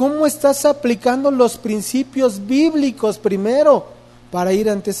 ¿cómo estás aplicando los principios bíblicos primero para ir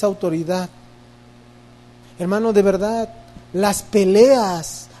ante esa autoridad? Hermano, de verdad, las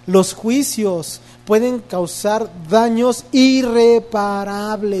peleas, los juicios pueden causar daños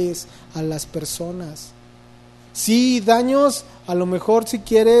irreparables a las personas. Sí, daños a lo mejor si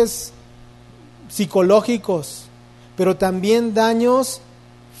quieres psicológicos, pero también daños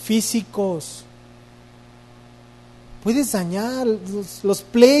físicos. Puedes dañar los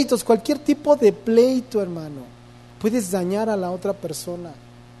pleitos, cualquier tipo de pleito, hermano. Puedes dañar a la otra persona.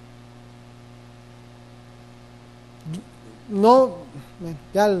 No,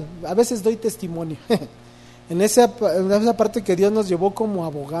 ya a veces doy testimonio. en esa parte que Dios nos llevó como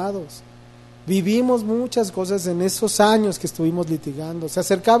abogados. Vivimos muchas cosas en esos años que estuvimos litigando. Se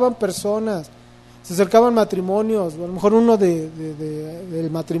acercaban personas, se acercaban matrimonios, a lo mejor uno del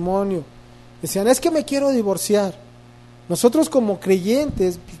matrimonio. Decían, es que me quiero divorciar. Nosotros como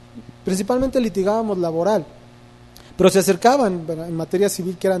creyentes, principalmente litigábamos laboral, pero se acercaban en materia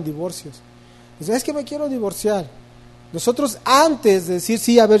civil que eran divorcios. Decían, es que me quiero divorciar. Nosotros antes de decir,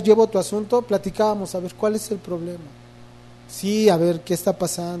 sí, a ver, llevo tu asunto, platicábamos, a ver, ¿cuál es el problema? Sí, a ver, ¿qué está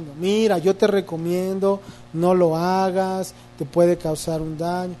pasando? Mira, yo te recomiendo, no lo hagas, te puede causar un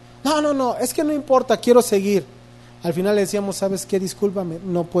daño. No, es que no importa, quiero seguir. Al final le decíamos, ¿sabes qué? Discúlpame,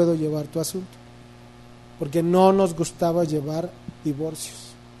 no puedo llevar tu asunto. Porque no nos gustaba llevar divorcios.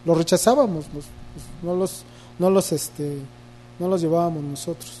 Los rechazábamos, no los llevábamos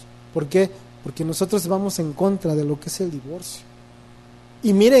nosotros. ¿Por qué? Porque nosotros vamos en contra de lo que es el divorcio.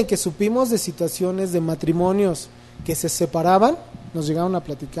 Y miren que supimos de situaciones de matrimonios que se separaban, nos llegaron a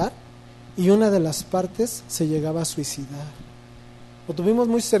platicar, y una de las partes se llegaba a suicidar. Lo tuvimos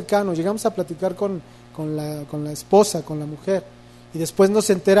muy cercano, llegamos a platicar con la esposa, con la mujer, y después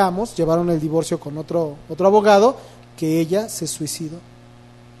nos enteramos, llevaron el divorcio con otro abogado, que ella se suicidó.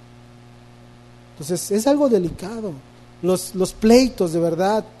 Entonces es algo delicado. Los pleitos, de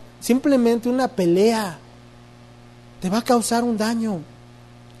verdad, simplemente una pelea te va a causar un daño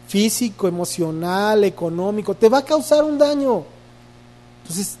físico, emocional, económico, te va a causar un daño.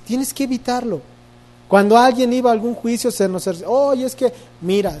 Entonces tienes que evitarlo. Cuando alguien iba a algún juicio, oye, es que,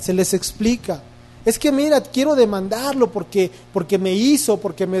 mira, se les explica, es que mira, quiero demandarlo porque me hizo,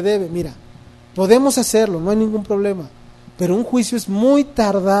 porque me debe. Mira, podemos hacerlo, no hay ningún problema, pero un juicio es muy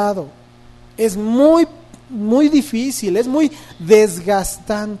tardado, es muy, muy difícil, es muy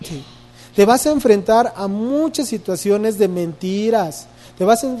desgastante. Te vas a enfrentar a muchas situaciones de mentiras, te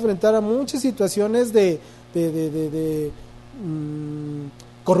vas a enfrentar a muchas situaciones de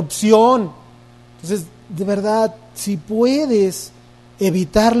corrupción. Entonces, de verdad, si puedes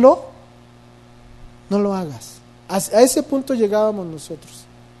evitarlo, no lo hagas. A ese punto llegábamos nosotros.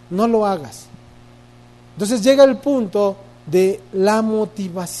 No lo hagas. Entonces llega el punto de la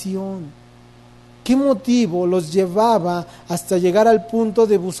motivación. ¿Qué motivo los llevaba hasta llegar al punto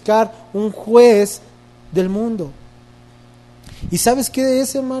de buscar un juez del mundo? ¿Y sabes qué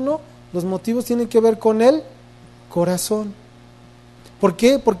es, hermano? Los motivos tienen que ver con el corazón. ¿Por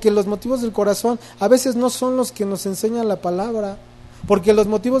qué? Porque los motivos del corazón a veces no son los que nos enseña la palabra. Porque los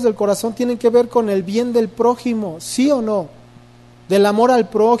motivos del corazón tienen que ver con el bien del prójimo, ¿sí o no? Del amor al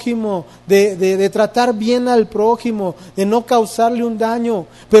prójimo, de tratar bien al prójimo, de no causarle un daño.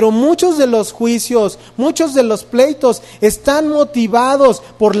 Pero muchos de los juicios, muchos de los pleitos están motivados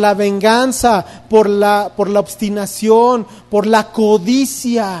por la venganza, por la obstinación, por la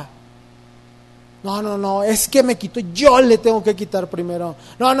codicia. No, es que me quitó, yo le tengo que quitar primero.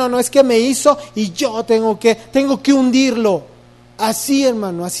 No, es que me hizo y yo tengo que hundirlo. Así,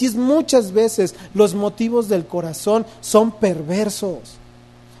 hermano, así es muchas veces. Los motivos del corazón son perversos.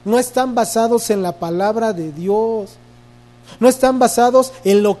 No están basados en la palabra de Dios. No están basados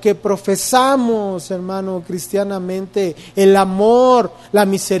en lo que profesamos, hermano, cristianamente. El amor, la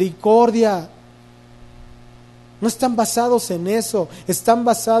misericordia. No están basados en eso, están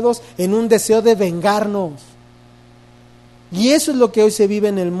basados en un deseo de vengarnos. Y eso es lo que hoy se vive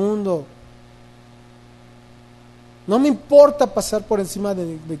en el mundo. No me importa pasar por encima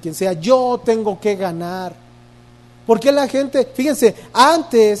de quien sea, yo tengo que ganar. Porque la gente, fíjense,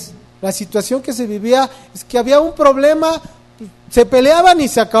 antes la situación que se vivía es que había un problema, se peleaban y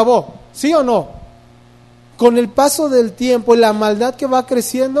se acabó, ¿sí o no? Con el paso del tiempo y la maldad que va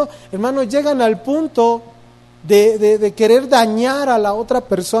creciendo, hermanos, llegan al punto de querer dañar a la otra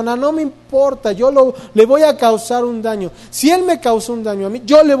persona. No me importa, le voy a causar un daño. Si él me causó un daño a mí,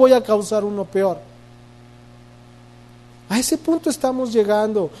 yo le voy a causar uno peor. A ese punto estamos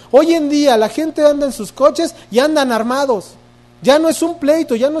llegando. Hoy en día la gente anda en sus coches y andan armados. Ya no es un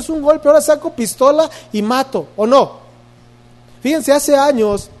pleito, ya no es un golpe, ahora saco pistola y mato, ¿o no? Fíjense, hace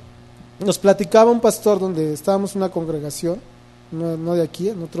años nos platicaba un pastor donde estábamos en una congregación, no de aquí,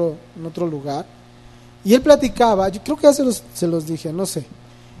 en otro lugar. Y él platicaba, yo creo que ya se los dije, no sé,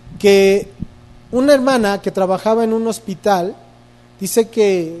 que una hermana que trabajaba en un hospital, dice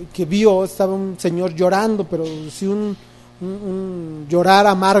que estaba un señor llorando, pero sí un llorar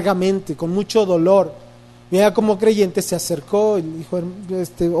amargamente, con mucho dolor. Y ella como creyente se acercó y dijo,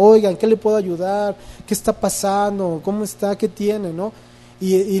 oigan, ¿qué le puedo ayudar? ¿Qué está pasando? ¿Cómo está? ¿Qué tiene? ¿No?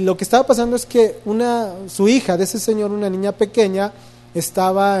 Y lo que estaba pasando es que su hija de ese señor, una niña pequeña,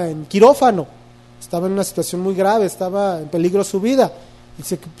 estaba en quirófano. Estaba en una situación muy grave, estaba en peligro su vida. Y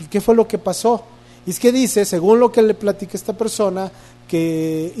dice, ¿qué fue lo que pasó? Y es que dice, según lo que le platica esta persona,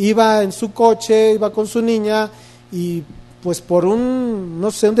 que iba en su coche, iba con su niña y pues por un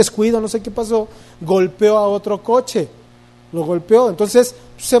descuido, no sé qué pasó, golpeó a otro coche. Lo golpeó. Entonces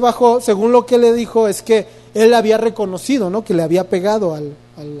se bajó, según lo que le dijo, es que él había reconocido, ¿no?, que le había pegado a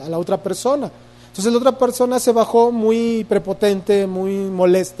la otra persona. Entonces la otra persona se bajó muy prepotente, muy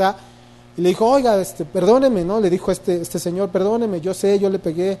molesta. Y le dijo, oiga, perdóneme, ¿no? Le dijo este señor, perdóneme, yo sé, yo le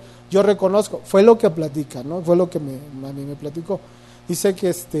pegué, yo reconozco. Fue lo que platica, ¿no? Fue lo que a mí me platicó. Dice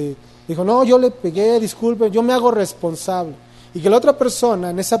que dijo, no, yo le pegué, disculpe, yo me hago responsable. Y que la otra persona,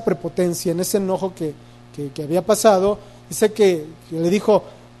 en esa prepotencia, en ese enojo que había pasado, dice que le dijo,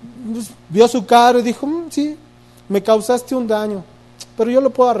 vio su cara y dijo, sí, me causaste un daño, pero yo lo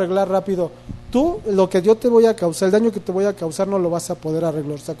puedo arreglar rápido. Tú, lo que yo te voy a causar, el daño que te voy a causar, no lo vas a poder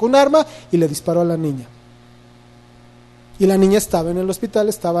arreglar. Sacó un arma y le disparó a la niña. Y la niña estaba en el hospital,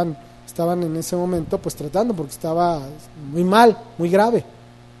 estaban en ese momento pues tratando, porque estaba muy mal, muy grave.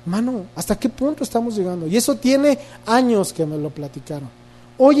 Hermano, ¿hasta qué punto estamos llegando? Y eso tiene años que me lo platicaron.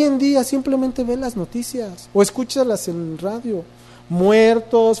 Hoy en día simplemente ve las noticias o escúchalas en el radio.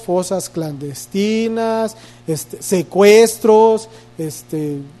 Muertos, fosas clandestinas, secuestros,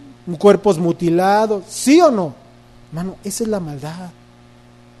 cuerpos mutilados, ¿sí o no? Hermano, esa es la maldad.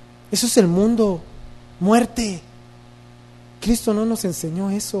 Eso es el mundo. Muerte. Cristo no nos enseñó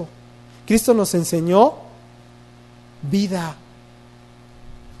eso. Cristo nos enseñó vida.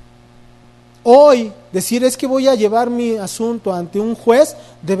 Hoy, decir es que voy a llevar mi asunto ante un juez,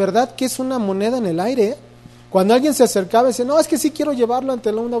 de verdad que es una moneda en el aire, ¿eh? Cuando alguien se acercaba y decía, no, es que sí quiero llevarlo ante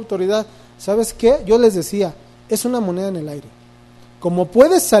una autoridad, ¿sabes qué? Yo les decía, es una moneda en el aire. Como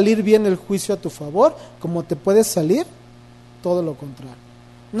puedes salir bien el juicio a tu favor, como te puedes salir todo lo contrario.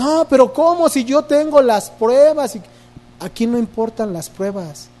 No, pero ¿cómo si yo tengo las pruebas? Aquí no importan las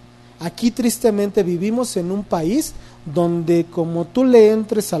pruebas. Aquí tristemente vivimos en un país donde como tú le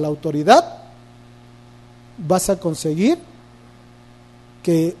entres a la autoridad, vas a conseguir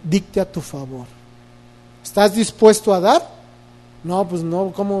que dicte a tu favor. ¿Estás dispuesto a dar? No, pues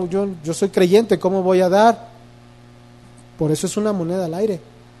no, ¿cómo? Yo soy creyente, ¿cómo voy a dar? Por eso es una moneda al aire.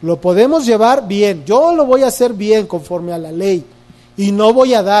 Lo podemos llevar bien, yo lo voy a hacer bien conforme a la ley y no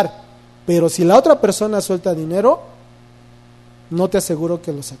voy a dar, pero si la otra persona suelta dinero, no te aseguro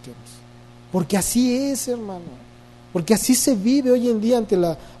que lo saquemos, porque así es, hermano. porque así se vive hoy en día ante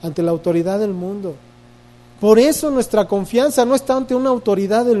la autoridad del mundo. Por eso nuestra confianza no está ante una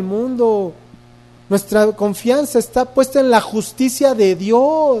autoridad del mundo. Nuestra confianza está puesta en la justicia de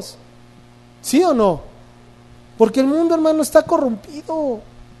Dios. ¿Sí o no? Porque el mundo, hermano, está corrompido.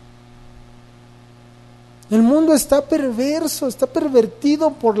 El mundo está perverso, está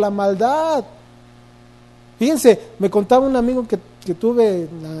pervertido por la maldad. Fíjense, me contaba un amigo que tuve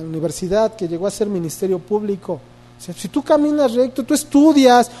en la universidad, que llegó a ser ministerio público. O sea, si tú caminas recto, tú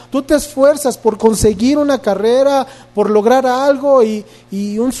estudias, tú te esfuerzas por conseguir una carrera, por lograr algo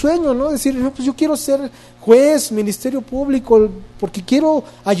y un sueño, ¿no? Decir, no, pues yo quiero ser juez, ministerio público, porque quiero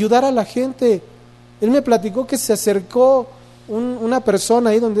ayudar a la gente. Él me platicó que se acercó una persona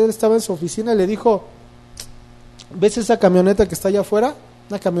ahí donde él estaba en su oficina y le dijo, ¿ves esa camioneta que está allá afuera?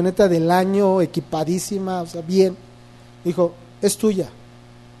 Una camioneta del año, equipadísima, o sea, bien. Dijo, es tuya,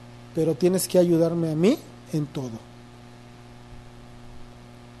 pero tienes que ayudarme a mí en todo.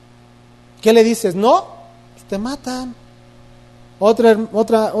 ¿Qué le dices? No, pues te matan.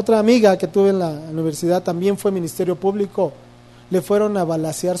 Otra amiga que tuve en la universidad también fue ministerio público. Le fueron a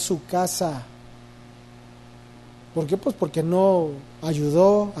balacear su casa. ¿Por qué? Pues porque no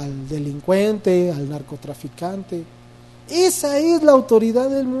ayudó al delincuente, al narcotraficante. Esa es la autoridad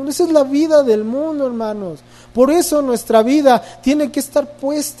del mundo, esa es la vida del mundo, hermanos. Por eso nuestra vida tiene que estar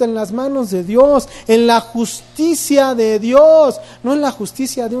puesta en las manos de Dios, en la justicia de Dios, no en la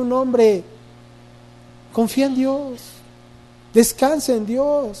justicia de un hombre. Confía en Dios, descansa en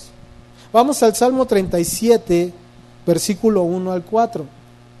Dios. Vamos al Salmo 37, versículo 1 al 4.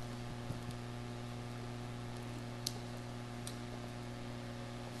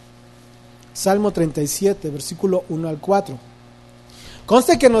 Salmo 37, versículo 1 al 4.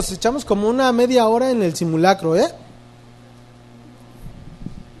 Conste que nos echamos como una media hora en el simulacro,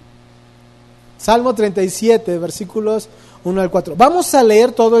 Salmo 37, versículos 1 al 4. Vamos a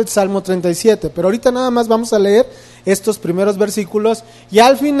leer todo el Salmo 37, pero ahorita nada más vamos a leer estos primeros versículos y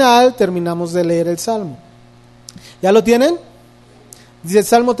al final terminamos de leer el Salmo. ¿Ya lo tienen? Dice el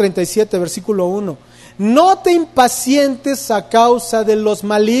Salmo 37, versículo 1. No te impacientes a causa de los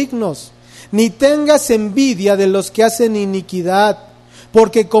malignos, ni tengas envidia de los que hacen iniquidad,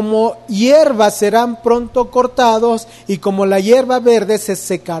 porque como hierba serán pronto cortados, y como la hierba verde se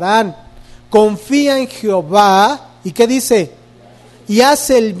secarán. Confía en Jehová, ¿y qué dice? Y haz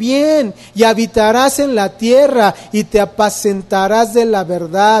el bien, y habitarás en la tierra, y te apacentarás de la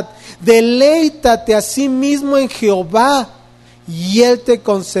verdad. Deleítate a sí mismo en Jehová, y Él te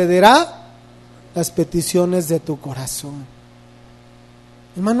concederá las peticiones de tu corazón.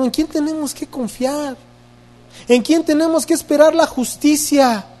 Hermano, ¿en quién tenemos que confiar? ¿En quién tenemos que esperar la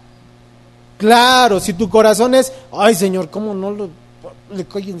justicia? Claro, si tu corazón es, ay Señor, ¿cómo no le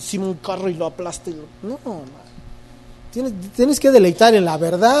cae encima un carro y lo aplasta? No, tienes que deleitar en la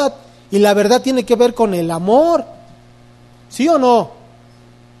verdad, y la verdad tiene que ver con el amor, ¿sí o no?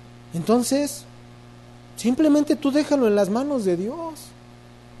 Entonces, simplemente tú déjalo en las manos de Dios.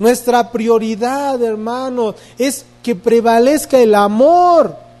 Nuestra prioridad, hermano, es que prevalezca el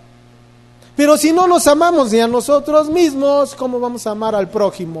amor. Pero si no nos amamos ni a nosotros mismos, ¿cómo vamos a amar al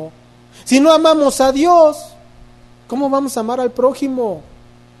prójimo? Si no amamos a Dios, ¿cómo vamos a amar al prójimo?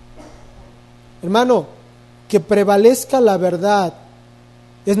 Hermano, que prevalezca la verdad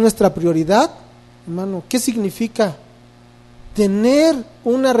es nuestra prioridad. Hermano, ¿qué significa? Tener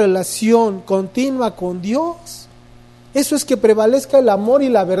una relación continua con Dios. Eso es que prevalezca el amor y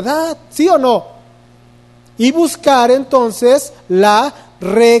la verdad, ¿sí o no? Y buscar entonces la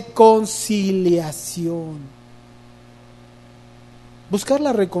reconciliación. Buscar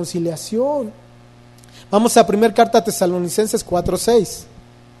la reconciliación. Vamos a primera carta a Tesalonicenses 4:6.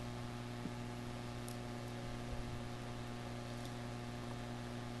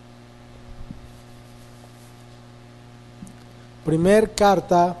 Primer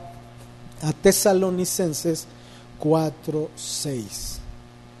carta a Tesalonicenses 4:6.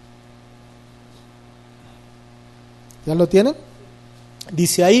 ¿Ya lo tienen?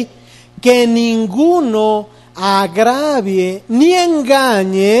 Dice ahí, que ninguno agravie ni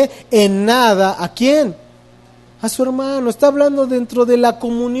engañe en nada. ¿A quién? A su hermano. Está hablando dentro de la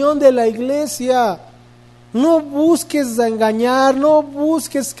comunión de la iglesia. No busques engañar, no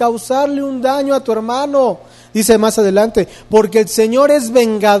busques causarle un daño a tu hermano. Dice más adelante, porque el Señor es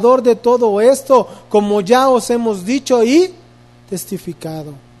vengador de todo esto, como ya os hemos dicho y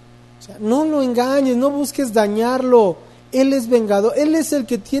testificado. O sea, no lo engañes, no busques dañarlo. Él es vengador, Él es el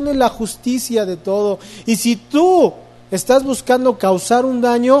que tiene la justicia de todo. Y si tú estás buscando causar un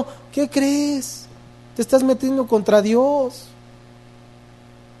daño, ¿qué crees? Te estás metiendo contra Dios.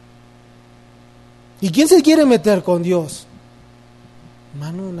 ¿Y quién se quiere meter con Dios?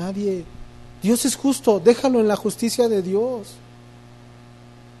 Hermano, nadie. Dios es justo, déjalo en la justicia de Dios.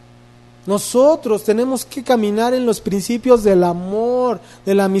 Nosotros tenemos que caminar en los principios del amor,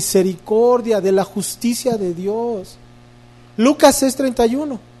 de la misericordia, de la justicia de Dios. Lucas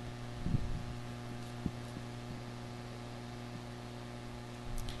 6:31.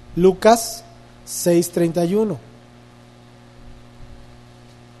 Lucas 6:31.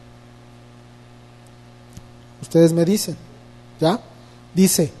 Ustedes me dicen, ¿ya?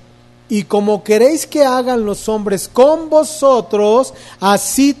 Dice: y como queréis que hagan los hombres con vosotros,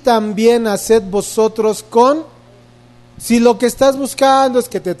 así también haced vosotros con... Si lo que estás buscando es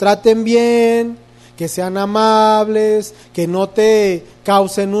que te traten bien, que sean amables, que no te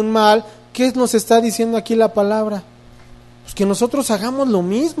causen un mal, ¿qué nos está diciendo aquí la palabra? Pues que nosotros hagamos lo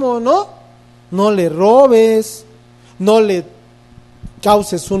mismo, ¿no? No le robes, no le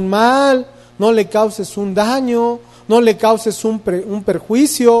causes un mal, no le causes un daño, no le causes un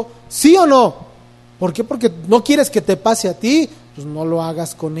perjuicio, ¿sí o no? ¿Por qué? Porque no quieres que te pase a ti, pues no lo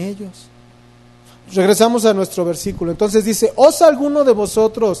hagas con ellos. Regresamos a nuestro versículo. Entonces dice: ¿osa alguno de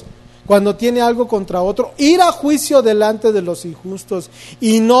vosotros, cuando tiene algo contra otro, ir a juicio delante de los injustos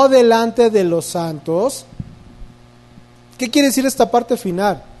y no delante de los santos? ¿Qué quiere decir esta parte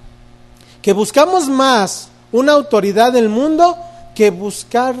final? Que buscamos más una autoridad del mundo que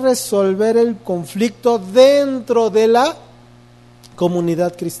buscar resolver el conflicto dentro de la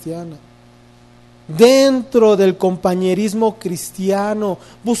comunidad cristiana, dentro del compañerismo cristiano,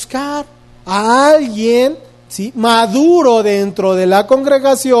 buscar a alguien, ¿sí?, maduro dentro de la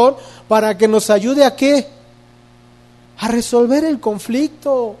congregación para que nos ayude a ¿qué? A resolver el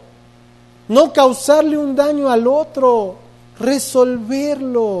conflicto, no causarle un daño al otro,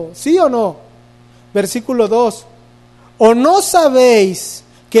 resolverlo, ¿sí o no? Versículo 2: ¿o no sabéis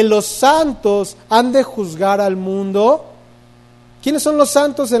que los santos han de juzgar al mundo? ¿Quiénes son los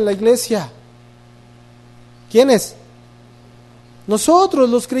santos en la iglesia? ¿Quiénes? Nosotros,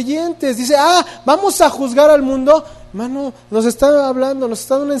 los creyentes. Dice: vamos a juzgar al mundo. Hermano, nos está hablando, nos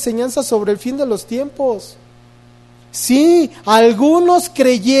está dando una enseñanza sobre el fin de los tiempos. Sí, algunos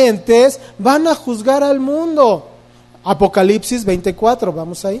creyentes van a juzgar al mundo. Apocalipsis 24,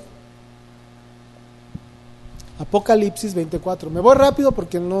 vamos ahí. Apocalipsis 24. Me voy rápido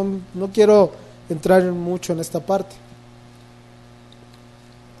porque no quiero entrar mucho en esta parte.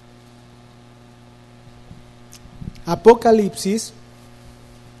 Apocalipsis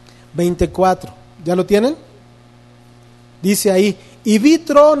 24. ¿Ya lo tienen? Dice ahí: y vi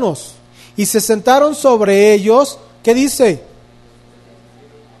tronos, y se sentaron sobre ellos. ¿Qué dice?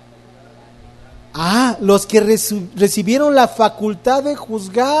 Los que recibieron la facultad de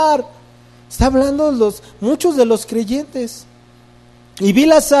juzgar. Está hablando muchos de los creyentes. Y vi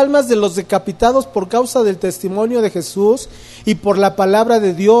las almas de los decapitados por causa del testimonio de Jesús y por la palabra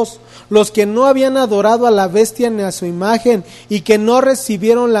de Dios, los que no habían adorado a la bestia ni a su imagen, y que no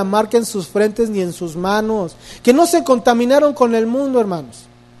recibieron la marca en sus frentes ni en sus manos, que no se contaminaron con el mundo, hermanos,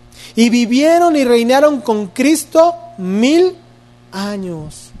 y vivieron y reinaron con Cristo 1000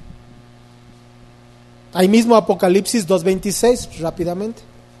 años. Ahí mismo Apocalipsis 2:26, rápidamente.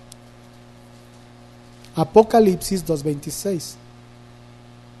 Apocalipsis 2:26.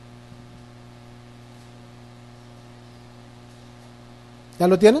 ¿Ya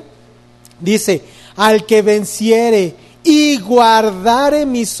lo tienen? Dice: al que venciere y guardare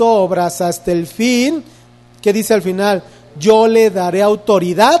mis obras hasta el fin, ¿qué dice al final? Yo le daré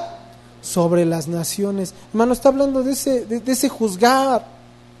autoridad sobre las naciones. Hermano, está hablando de ese juzgar.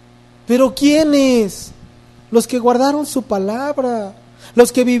 ¿Pero quiénes? Los que guardaron su palabra,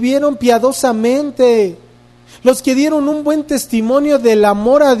 los que vivieron piadosamente, los que dieron un buen testimonio del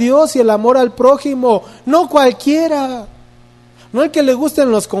amor a Dios y el amor al prójimo. No cualquiera, no el que le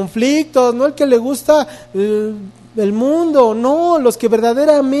gusten los conflictos, no el que le gusta el mundo, no, los que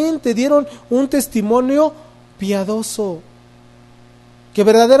verdaderamente dieron un testimonio piadoso, que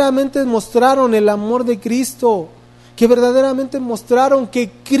verdaderamente mostraron el amor de Cristo, que verdaderamente mostraron que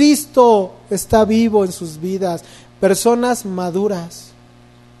Cristo está vivo en sus vidas. Personas maduras,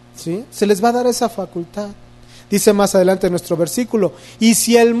 ¿sí? Se les va a dar esa facultad. Dice más adelante en nuestro versículo: y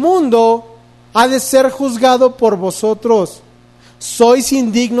si el mundo ha de ser juzgado por vosotros, ¿sois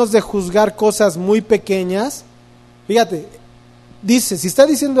indignos de juzgar cosas muy pequeñas? Fíjate, dice, si está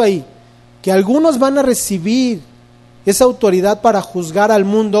diciendo ahí que algunos van a recibir esa autoridad para juzgar al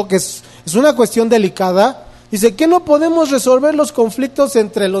mundo, que es una cuestión delicada, dice que no podemos resolver los conflictos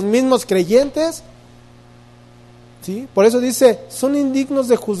entre los mismos creyentes. ¿Sí? Por eso dice, son indignos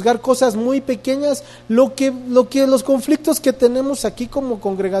de juzgar cosas muy pequeñas. Lo que los conflictos que tenemos aquí como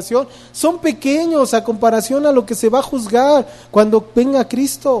congregación son pequeños a comparación a lo que se va a juzgar cuando venga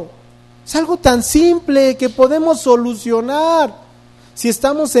Cristo. Es algo tan simple que podemos solucionar si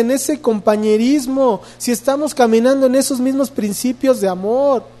estamos en ese compañerismo, si estamos caminando en esos mismos principios de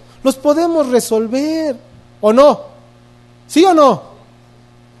amor. Los podemos resolver, ¿o no? ¿Sí o no?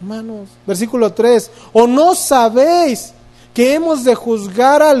 Hermanos, versículo 3, ¿o no sabéis que hemos de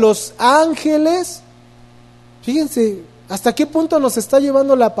juzgar a los ángeles? Fíjense, ¿hasta qué punto nos está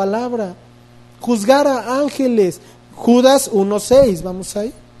llevando la palabra? Juzgar a ángeles. Judas 1:6, vamos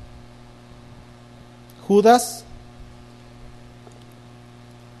ahí. Judas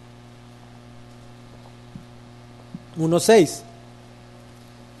 1:6.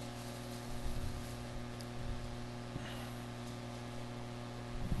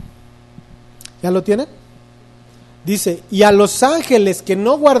 ¿Ya lo tienen? Dice, y a los ángeles que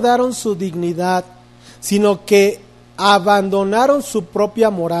no guardaron su dignidad, sino que abandonaron su propia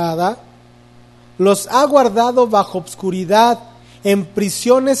morada, los ha guardado bajo obscuridad, en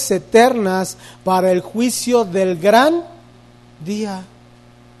prisiones eternas, para el juicio del gran día.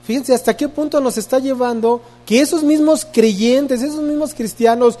 Fíjense hasta qué punto nos está llevando que esos mismos creyentes, esos mismos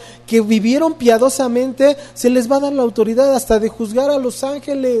cristianos que vivieron piadosamente, se les va a dar la autoridad hasta de juzgar a los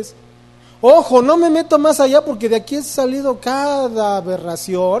ángeles. Ojo, no me meto más allá porque de aquí ha salido cada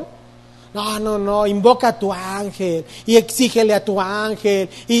aberración. No, invoca a tu ángel y exígele a tu ángel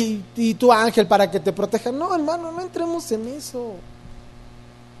y tu ángel para que te proteja. No, hermano, no entremos en eso.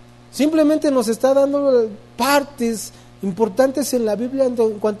 Simplemente nos está dando partes importantes en la Biblia en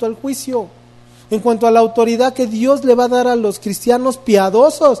cuanto al juicio, en cuanto a la autoridad que Dios le va a dar a los cristianos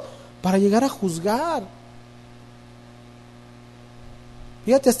piadosos para llegar a juzgar.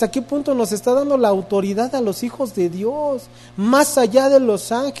 Fíjate hasta qué punto nos está dando la autoridad a los hijos de Dios, más allá de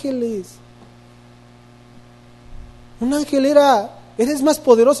los ángeles. Un ángel eres más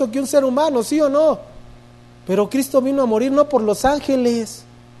poderoso que un ser humano, ¿sí o no? Pero Cristo vino a morir no por los ángeles,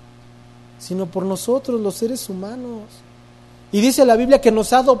 sino por nosotros, los seres humanos. Y dice la Biblia que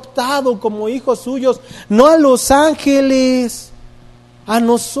nos ha adoptado como hijos suyos, no a los ángeles, a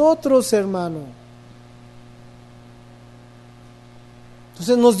nosotros, hermano.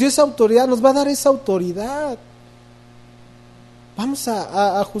 Entonces nos dio esa autoridad, nos va a dar esa autoridad. Vamos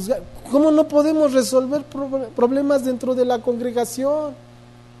a juzgar. ¿Cómo no podemos resolver problemas dentro de la congregación?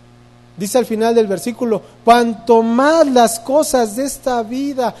 Dice al final del versículo, cuanto más las cosas de esta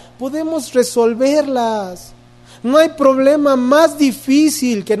vida podemos resolverlas. No hay problema más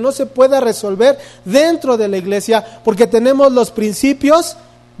difícil que no se pueda resolver dentro de la iglesia, porque tenemos los principios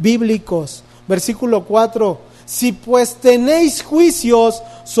bíblicos. Versículo 4. Si pues tenéis juicios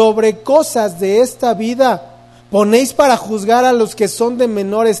sobre cosas de esta vida, ¿ponéis para juzgar a los que son de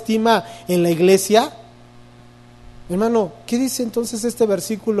menor estima en la iglesia? Hermano, ¿qué dice entonces este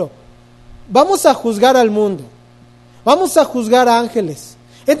versículo? Vamos a juzgar al mundo, vamos a juzgar a ángeles.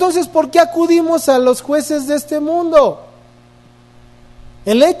 Entonces, ¿por qué acudimos a los jueces de este mundo?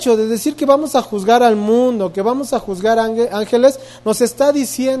 El hecho de decir que vamos a juzgar al mundo, que vamos a juzgar a ángeles, nos está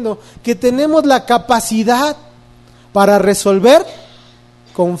diciendo que tenemos la capacidad para resolver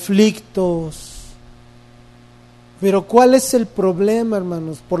conflictos. Pero ¿cuál es el problema,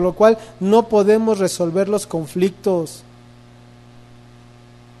 hermanos? Por lo cual no podemos resolver los conflictos.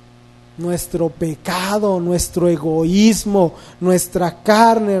 Nuestro pecado, nuestro egoísmo, nuestra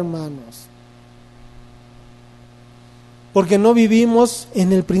carne, hermanos. Porque no vivimos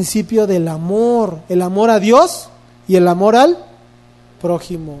en el principio del amor, el amor a Dios y el amor al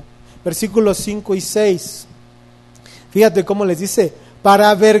prójimo. Versículos 5 y 6. Fíjate cómo les dice, para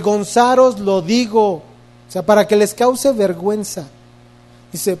avergonzaros lo digo, o sea, para que les cause vergüenza.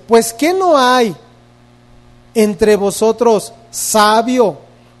 Dice, pues ¿qué no hay entre vosotros sabio,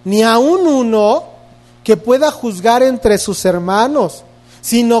 ni aun uno que pueda juzgar entre sus hermanos,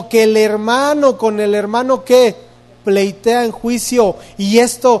 sino que el hermano con el hermano que pleitea en juicio, y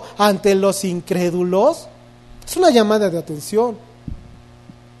esto ante los incrédulos? Es una llamada de atención.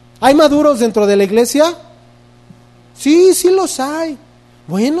 ¿Hay maduros dentro de la iglesia? Sí, sí los hay.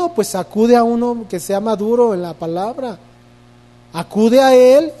 Bueno, pues acude a uno que sea maduro en la palabra. Acude a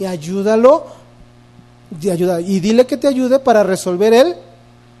él y ayúdalo. Y dile que te ayude para resolver el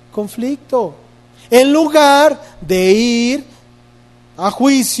conflicto. En lugar de ir a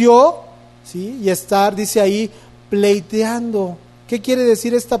juicio, ¿sí? Y estar, dice ahí, pleiteando. ¿Qué quiere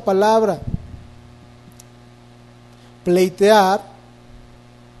decir esta palabra? Pleitear.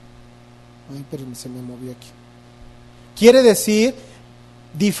 Ay, pero se me movió aquí. Quiere decir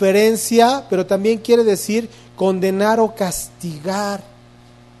diferencia, pero también quiere decir condenar o castigar.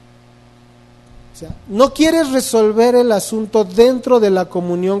 O sea, no quieres resolver el asunto dentro de la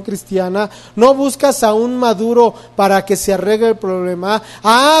comunión cristiana, no buscas a un maduro para que se arregle el problema.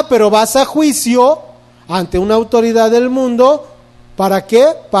 Pero vas a juicio ante una autoridad del mundo. ¿Para qué?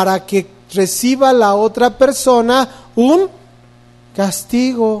 Para que reciba la otra persona un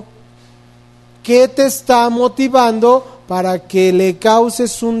castigo. ¿Qué te está motivando para que le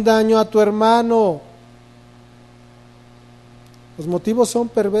causes un daño a tu hermano? Los motivos son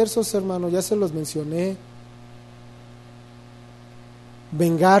perversos, hermano, ya se los mencioné.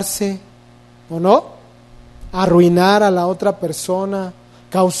 Vengarse, ¿o no? Arruinar a la otra persona,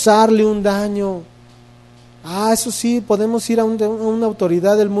 causarle un daño. Eso sí, podemos ir a una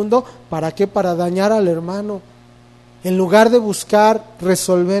autoridad del mundo. ¿Para qué? Para dañar al hermano, en lugar de buscar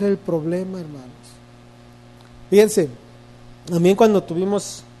resolver el problema, hermanos. Fíjense, también cuando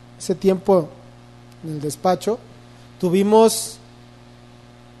tuvimos ese tiempo en el despacho, tuvimos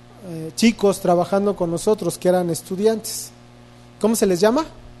chicos trabajando con nosotros que eran estudiantes. ¿Cómo se les llama?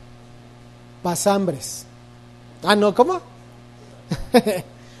 Pasambres. No, ¿cómo?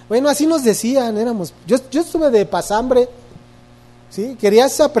 Bueno, así nos decían, yo estuve de pasambre, ¿sí?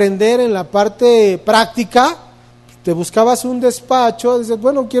 Querías aprender en la parte práctica, te buscabas un despacho, dices,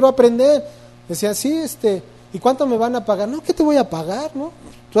 bueno, quiero aprender. Decían, sí, ¿y cuánto me van a pagar? No, ¿qué te voy a pagar? ¿No?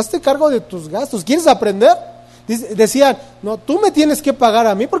 Tú hazte cargo de tus gastos. ¿Quieres aprender? Decían, no, tú me tienes que pagar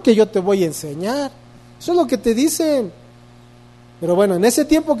a mí porque yo te voy a enseñar. Eso es lo que te dicen. Pero bueno, en ese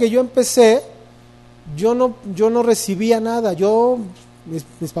tiempo que yo empecé, yo no recibía nada.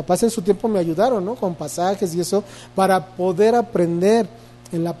 Mis papás en su tiempo me ayudaron, ¿no? Con pasajes y eso, para poder aprender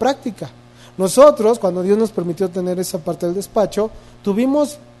en la práctica. Nosotros, cuando Dios nos permitió tener esa parte del despacho,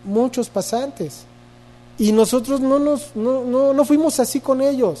 tuvimos muchos pasantes. Y nosotros no fuimos así con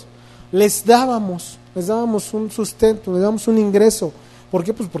ellos. Les dábamos un sustento, les dábamos un ingreso. ¿Por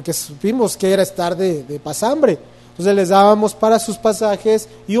qué? Pues porque supimos que era estar de pasambre. Entonces les dábamos para sus pasajes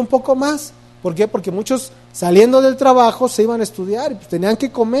y un poco más. ¿Por qué? Porque muchos saliendo del trabajo se iban a estudiar y pues tenían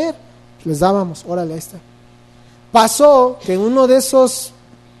que comer. Les dábamos, órale, ahí está. Pasó que uno de esos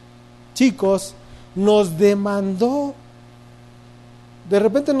chicos nos demandó. De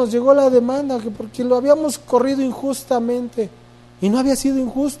repente nos llegó la demanda porque lo habíamos corrido injustamente. Y no había sido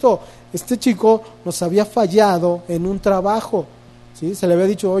injusto. Este chico nos había fallado en un trabajo, ¿sí? Se le había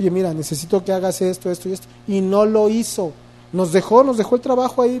dicho, oye, mira, necesito que hagas esto y esto. Y no lo hizo. Nos dejó el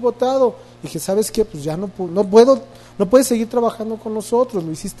trabajo ahí botado. Dije, ¿sabes qué? Pues ya no puedes seguir trabajando con nosotros,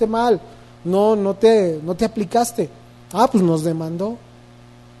 lo hiciste mal. No te aplicaste. Pues nos demandó.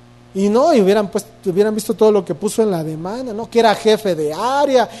 Y hubieran visto todo lo que puso en la demanda, ¿no? Que era jefe de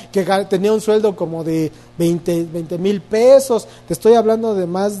área, que tenía un sueldo como de 20,000 pesos. Te estoy hablando de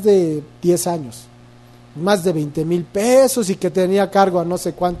más de 10 años. Más de 20,000 pesos y que tenía cargo a no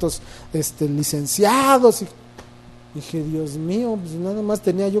sé cuántos licenciados. Y dije, Dios mío, pues nada más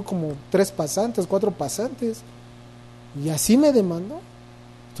tenía yo como 4 pasantes. Y así me demandó.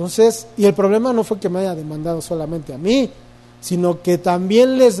 Entonces, y el problema no fue que me haya demandado solamente a mí, sino que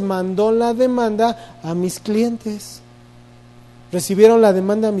también les mandó la demanda a mis clientes. Recibieron la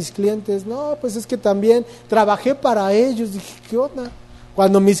demanda a mis clientes. No, pues es que también trabajé para ellos. Dije, ¿qué onda?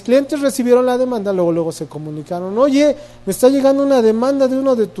 Cuando mis clientes recibieron la demanda, luego se comunicaron. Oye, me está llegando una demanda de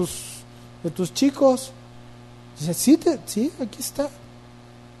uno de tus chicos. Dice, sí, aquí está.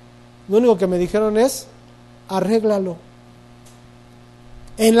 Lo único que me dijeron es, arréglalo.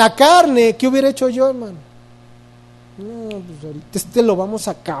 En la carne, ¿qué hubiera hecho yo, hermano? No, pues ahorita lo vamos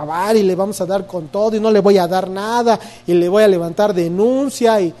a acabar y le vamos a dar con todo y no le voy a dar nada y le voy a levantar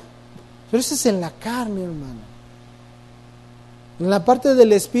denuncia. Pero eso es en la carne, hermano. En la parte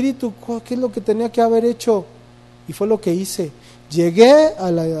del espíritu, ¿qué es lo que tenía que haber hecho? Y fue lo que hice. Llegué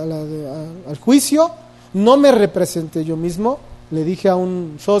al juicio, no me representé yo mismo, le dije a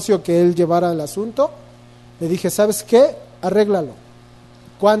un socio que él llevara el asunto, le dije, ¿sabes qué? Arréglalo.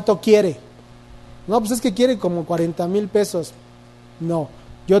 ¿Cuánto quiere? No, pues es que quiere como 40,000 pesos. No,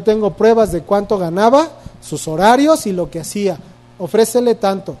 yo tengo pruebas de cuánto ganaba, sus horarios y lo que hacía. Ofrécele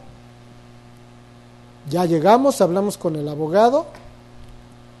tanto. Ya llegamos, hablamos con el abogado.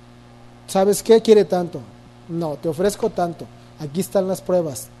 ¿Sabes qué? Quiere tanto. No, te ofrezco tanto. Aquí están las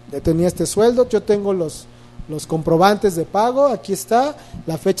pruebas. Tenía este sueldo, yo tengo los comprobantes de pago, aquí está,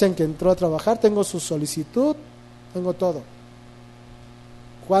 la fecha en que entró a trabajar, tengo su solicitud, tengo todo.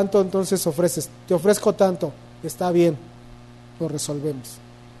 ¿Cuánto entonces ofreces? Te ofrezco tanto. Está bien, lo resolvemos.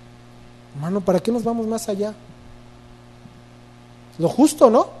 Hermano, ¿para qué nos vamos más allá? Lo justo,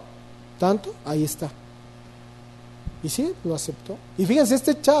 ¿no? Tanto, ahí está. Y sí, lo aceptó. Y fíjense,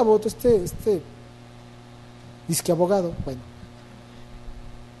 este chavo, disque abogado, bueno,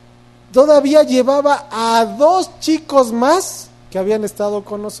 todavía llevaba a 2 chicos más que habían estado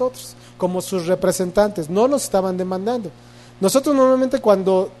con nosotros, como sus representantes, no los estaban demandando. Nosotros normalmente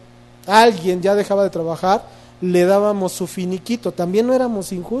cuando alguien ya dejaba de trabajar, le dábamos su finiquito, también no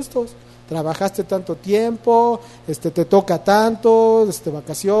éramos injustos. Trabajaste tanto tiempo, te toca tanto,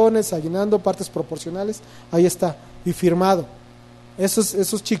 vacaciones, allanando partes proporcionales, ahí está, y firmado.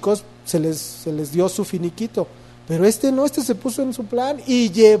 Esos chicos se les dio su finiquito, pero no, se puso en su plan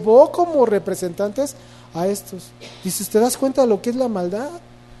y llevó como representantes a estos. Dices, ¿te das cuenta de lo que es la maldad?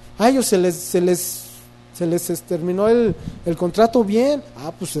 A ellos se les terminó el contrato bien,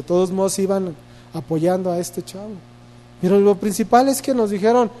 pues de todos modos iban apoyando a este chavo. Pero lo principal es que nos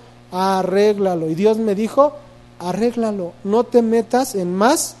dijeron, arréglalo. Y Dios me dijo, arréglalo, no te metas en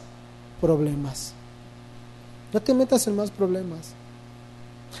más problemas. No te metas en más problemas.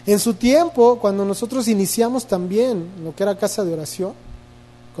 En su tiempo, cuando nosotros iniciamos también lo que era casa de oración,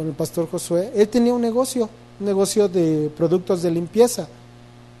 con el pastor Josué, él tenía un negocio de productos de limpieza.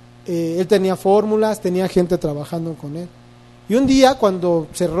 Él tenía fórmulas, tenía gente trabajando con él. Y un día, cuando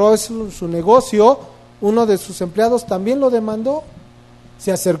cerró su negocio, uno de sus empleados también lo demandó.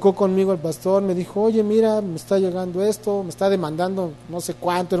 Se acercó conmigo el pastor, me dijo, oye, mira, me está llegando esto, me está demandando no sé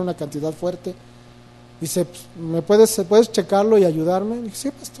cuánto, era una cantidad fuerte. Dice, ¿me puedes checarlo y ayudarme? Dije, sí,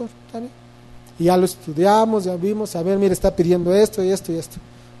 pastor, está bien. Y ya lo estudiamos, ya vimos, a ver, mira, está pidiendo esto y esto y esto.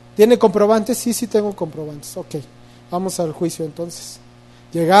 ¿Tiene comprobantes? Sí, tengo comprobantes. Ok, vamos al juicio entonces.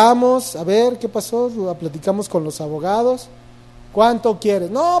 Llegamos, a ver, ¿qué pasó? Lo platicamos con los abogados. ¿Cuánto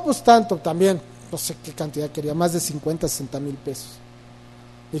quieres? No, pues tanto también. No sé qué cantidad quería, más de 50, 60 mil pesos.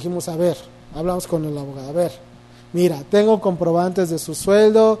 Dijimos, a ver, hablamos con el abogado, a ver, mira, tengo comprobantes de su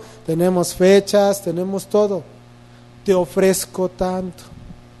sueldo, tenemos fechas, tenemos todo, te ofrezco tanto.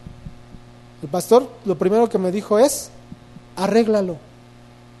 El pastor lo primero que me dijo es, arréglalo,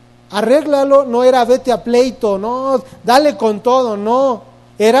 no era vete a pleito, no, dale con todo, no,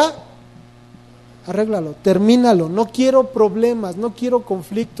 era, arréglalo, termínalo, no quiero problemas, no quiero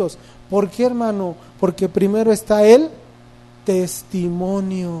conflictos. ¿Por qué, hermano? Porque primero está el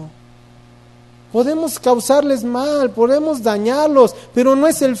testimonio. Podemos causarles mal, podemos dañarlos, pero no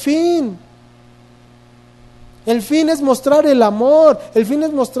es el fin. El fin es mostrar el amor, el fin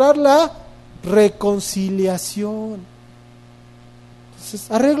es mostrar la reconciliación. Entonces,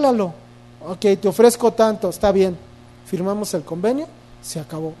 arréglalo. Ok, te ofrezco tanto, está bien. Firmamos el convenio, se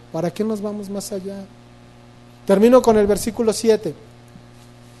acabó. ¿Para qué nos vamos más allá? Termino con el versículo 7.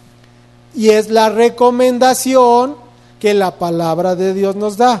 Y es la recomendación que la palabra de Dios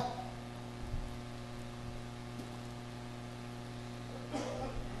nos da.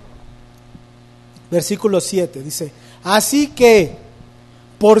 Versículo 7 dice, así que,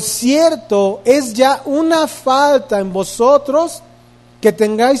 por cierto, es ya una falta en vosotros que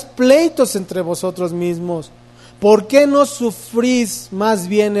tengáis pleitos entre vosotros mismos. ¿Por qué no sufrís más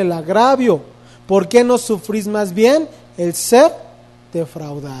bien el agravio? ¿Por qué no sufrís más bien el ser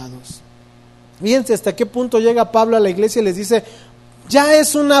defraudados? Fíjense hasta qué punto llega Pablo a la iglesia y les dice, ya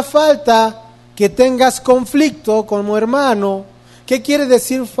es una falta que tengas conflicto como hermano. ¿Qué quiere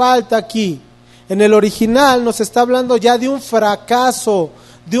decir falta aquí? En el original nos está hablando ya de un fracaso,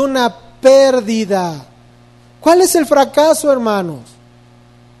 de una pérdida. ¿Cuál es el fracaso, hermanos?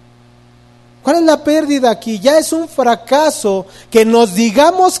 ¿Cuál es la pérdida aquí? Ya es un fracaso que nos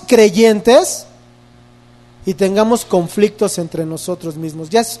digamos creyentes y tengamos conflictos entre nosotros mismos.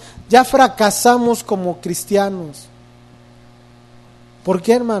 Ya fracasamos como cristianos. ¿Por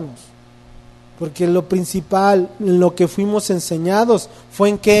qué, hermanos? Porque lo principal, en lo que fuimos enseñados, fue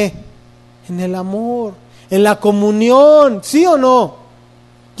en ¿qué? En el amor, en la comunión, ¿sí o no?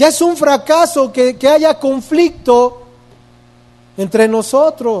 Ya es un fracaso que haya conflicto entre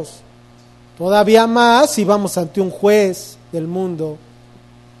nosotros. Todavía más si vamos ante un juez del mundo.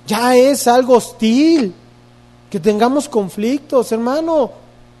 Ya es algo hostil que tengamos conflictos, hermano.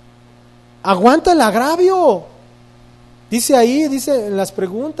 Aguanta el agravio. Dice en las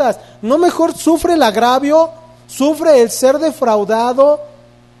preguntas, ¿no mejor sufre el agravio? ¿Sufre el ser defraudado?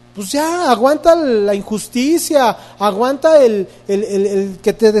 Pues ya, aguanta la injusticia, aguanta el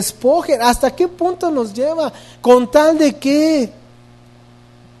que te despojen. ¿Hasta qué punto nos lleva? ¿Con tal de qué?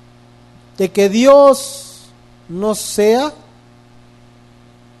 De que Dios no sea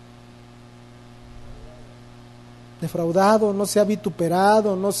defraudado, no sea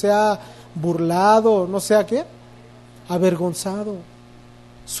vituperado, no sea burlado, no sea ¿qué? Avergonzado.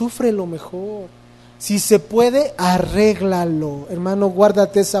 Sufre lo mejor. Si se puede, arréglalo. Hermano,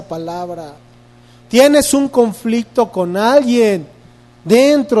 guárdate esa palabra. tienes un conflicto con alguien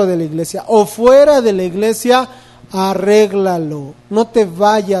dentro de la iglesia o fuera de la iglesia, arréglalo. No te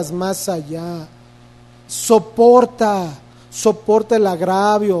vayas más allá. Soporta el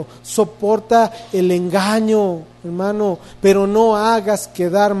agravio, soporta el engaño, hermano, pero no hagas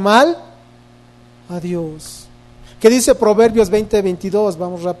quedar mal a Dios. ¿Qué dice Proverbios 20:22?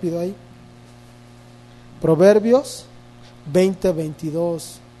 Vamos rápido ahí. Proverbios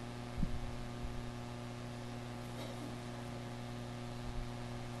 20:22.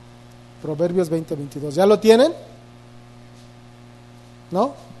 Proverbios 20:22. ¿Ya lo tienen?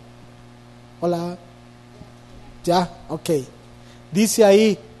 ¿No? Hola. Ya, ok. Dice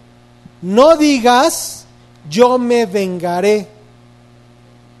ahí, no digas, yo me vengaré.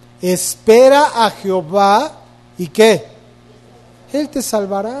 Espera a Jehová, ¿y qué? Él te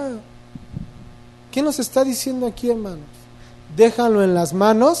salvará. ¿Qué nos está diciendo aquí, hermanos? Déjalo en las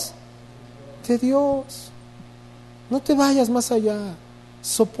manos de Dios. No te vayas más allá.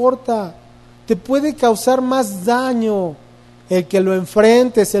 Soporta. Te puede causar más daño el que lo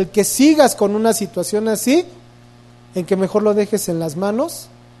enfrentes, el que sigas con una situación así, en que mejor lo dejes en las manos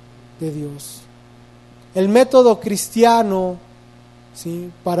de Dios. El método cristiano,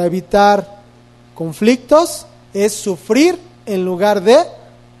 ¿sí?, para evitar conflictos es sufrir en lugar de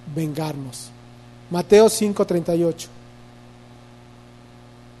vengarnos. Mateo 5:38.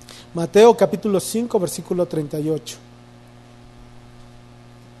 Mateo capítulo 5, versículo 38.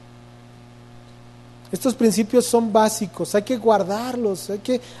 Estos principios son básicos, hay que guardarlos,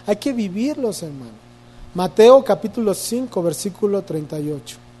 hay que vivirlos, hermano. Mateo capítulo 5, versículo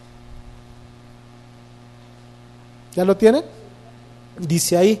 38. ¿Ya lo tienen?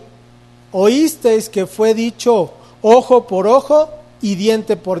 Dice ahí, oísteis que fue dicho ojo por ojo y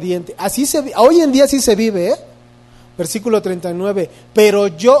diente por diente. Hoy en día así se vive, ¿eh? Versículo 39. Pero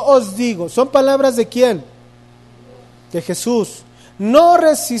yo os digo, ¿son palabras de quién? De Jesús. No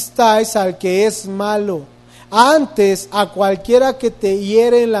resistáis al que es malo. Antes, a cualquiera que te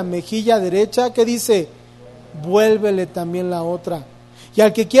hiere en la mejilla derecha, ¿qué dice? Vuélvele también la otra. Y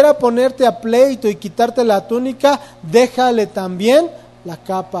al que quiera ponerte a pleito y quitarte la túnica, déjale también la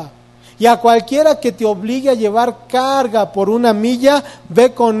capa. Y a cualquiera que te obligue a llevar carga por 1 milla,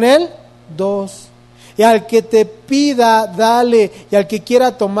 ve con él 2. Y al que te pida, dale. Y al que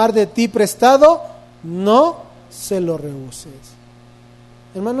quiera tomar de ti prestado, no se lo rehuses.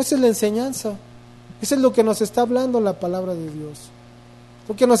 Hermano, esa es la enseñanza. Eso es lo que nos está hablando la palabra de Dios.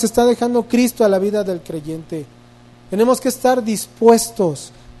 Lo que nos está dejando Cristo a la vida del creyente. Tenemos que estar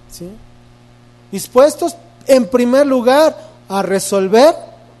dispuestos, ¿sí? Dispuestos, en primer lugar, a resolver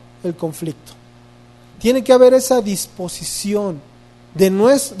el conflicto. Tiene que haber esa disposición de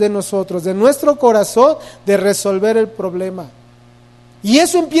nosotros, de nuestro corazón, de resolver el problema. Y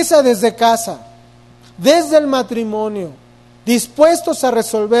eso empieza desde casa, desde el matrimonio. Dispuestos a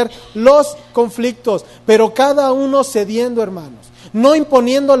resolver los conflictos, pero cada uno cediendo, hermanos, no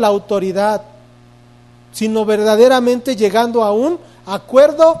imponiendo la autoridad, sino verdaderamente llegando a un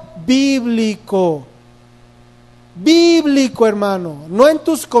acuerdo bíblico. Bíblico, hermano, no en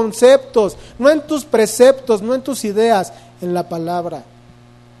tus conceptos, no en tus preceptos, no en tus ideas, en la palabra.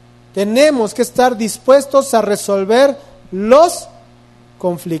 Tenemos que estar dispuestos a resolver los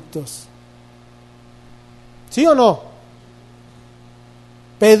conflictos. ¿Sí o no?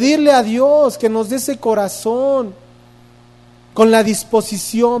 Pedirle a Dios que nos dé ese corazón con la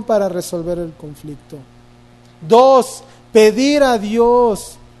disposición para resolver el conflicto. 2, pedir a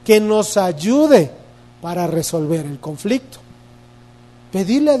Dios que nos ayude para resolver el conflicto.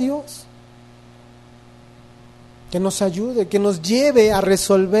 Pedirle a Dios que nos ayude, que nos lleve a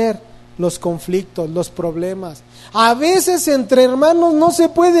resolver los conflictos, los problemas. A veces entre hermanos no se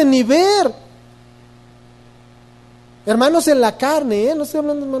puede ni ver. Hermanos en la carne, no estoy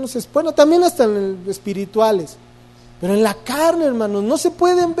hablando de hermanos, bueno, también hasta en espirituales, pero en la carne, hermanos, no se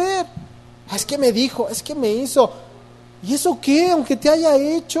pueden ver. Es que me dijo, es que me hizo. ¿Y eso qué? Aunque te haya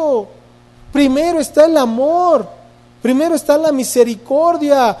hecho. Primero está el amor, primero está la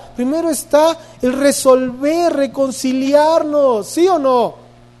misericordia, primero está el resolver, reconciliarnos, ¿sí o no?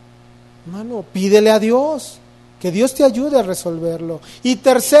 Hermano, pídele a Dios que Dios te ayude a resolverlo. Y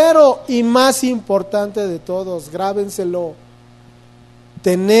tercero, y más importante de todos, grábenselo,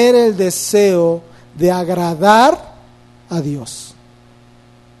 tener el deseo de agradar a Dios.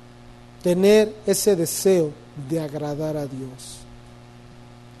 Tener ese deseo de agradar a Dios.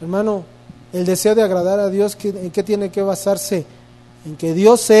 Hermano, el deseo de agradar a Dios, ¿en qué tiene que basarse? En que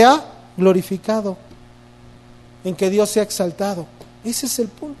Dios sea glorificado, en que Dios sea exaltado. Ese es el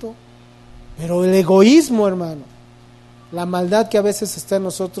punto. Pero el egoísmo, hermano, la maldad que a veces está en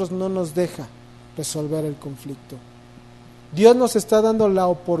nosotros no nos deja resolver el conflicto. Dios nos está dando la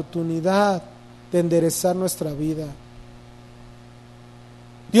oportunidad de enderezar nuestra vida.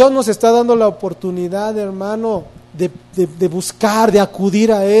 Dios nos está dando la oportunidad, hermano, de buscar, de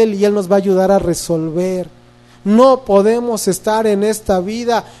acudir a Él, y Él nos va a ayudar a resolver. No podemos estar en esta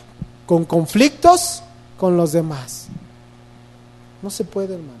vida con conflictos con los demás. No se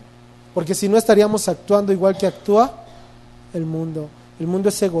puede, hermano, porque si no estaríamos actuando igual que actúa el mundo. El mundo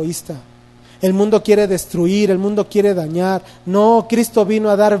es egoísta. El mundo quiere destruir, el mundo quiere dañar. No, Cristo vino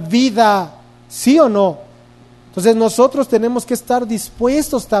a dar vida, ¿sí o no? Entonces nosotros tenemos que estar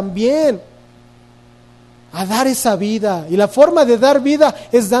dispuestos también a dar esa vida. Y la forma de dar vida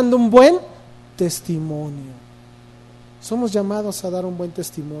es dando un buen testimonio. Somos llamados a dar un buen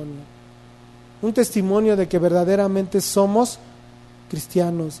testimonio. Un testimonio de que verdaderamente somos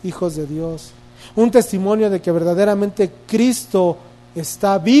cristianos, hijos de Dios. Un testimonio de que verdaderamente Cristo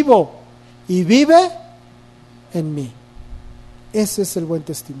está vivo y vive en mí. Ese es el buen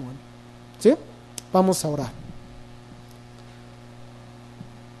testimonio. ¿Sí? Vamos a orar.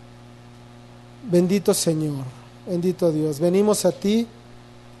 Bendito Señor, bendito Dios, venimos a ti,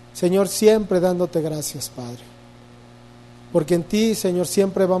 Señor, siempre dándote gracias, Padre. Porque en ti, Señor,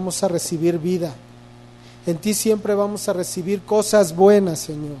 siempre vamos a recibir vida. En ti siempre vamos a recibir cosas buenas,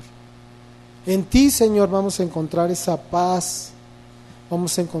 Señor. En ti, Señor, vamos a encontrar esa paz.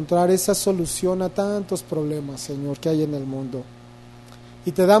 Vamos a encontrar esa solución a tantos problemas, Señor, que hay en el mundo.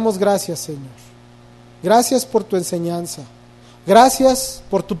 Y te damos gracias, Señor. Gracias por tu enseñanza. Gracias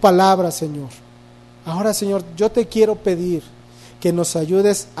por tu palabra, Señor. Ahora, Señor, yo te quiero pedir que nos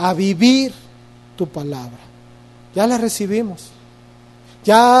ayudes a vivir tu palabra. Ya la recibimos.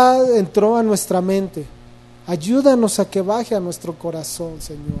 Ya entró a nuestra mente. Ayúdanos a que baje a nuestro corazón,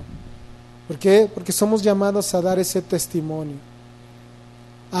 Señor. ¿Por qué? Porque somos llamados a dar ese testimonio.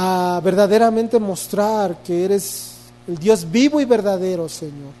 A verdaderamente mostrar que eres el Dios vivo y verdadero,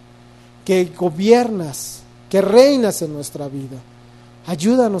 Señor. Que gobiernas, que reinas en nuestra vida.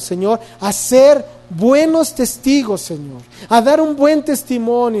 Ayúdanos, Señor, a ser buenos testigos, Señor. A dar un buen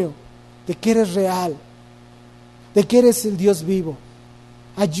testimonio de que eres real, de que eres el Dios vivo.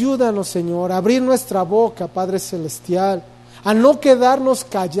 Ayúdanos, Señor, a abrir nuestra boca, Padre Celestial, a no quedarnos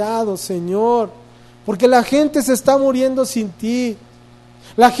callados, Señor, porque la gente se está muriendo sin ti.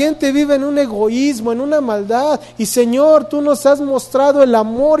 La gente vive en un egoísmo, en una maldad. Y Señor, tú nos has mostrado el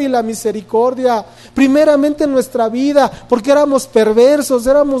amor y la misericordia, primeramente en nuestra vida, porque éramos perversos,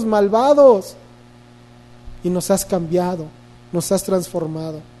 éramos malvados. Y nos has cambiado, nos has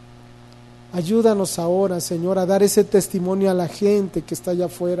transformado. Ayúdanos ahora, Señor, a dar ese testimonio a la gente que está allá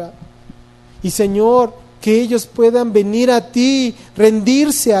afuera. Y Señor, que ellos puedan venir a ti,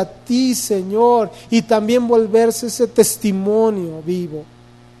 rendirse a ti, Señor, y también volverse ese testimonio vivo.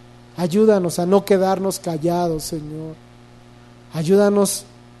 Ayúdanos a no quedarnos callados, Señor. Ayúdanos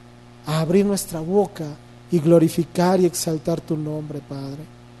a abrir nuestra boca y glorificar y exaltar tu nombre, Padre.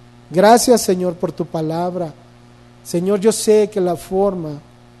 Gracias, Señor, por tu palabra. Señor, yo sé que la forma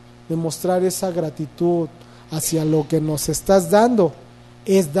de mostrar esa gratitud hacia lo que nos estás dando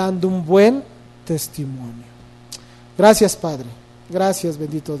es dando un buen testimonio. Gracias, Padre. Gracias,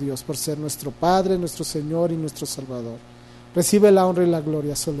 bendito Dios, por ser nuestro Padre, nuestro Señor y nuestro Salvador. Recibe la honra y la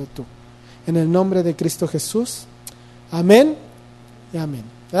gloria solo tú. En el nombre de Cristo Jesús. Amén y amén.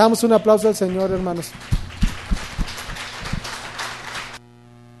 Le damos un aplauso al Señor, hermanos.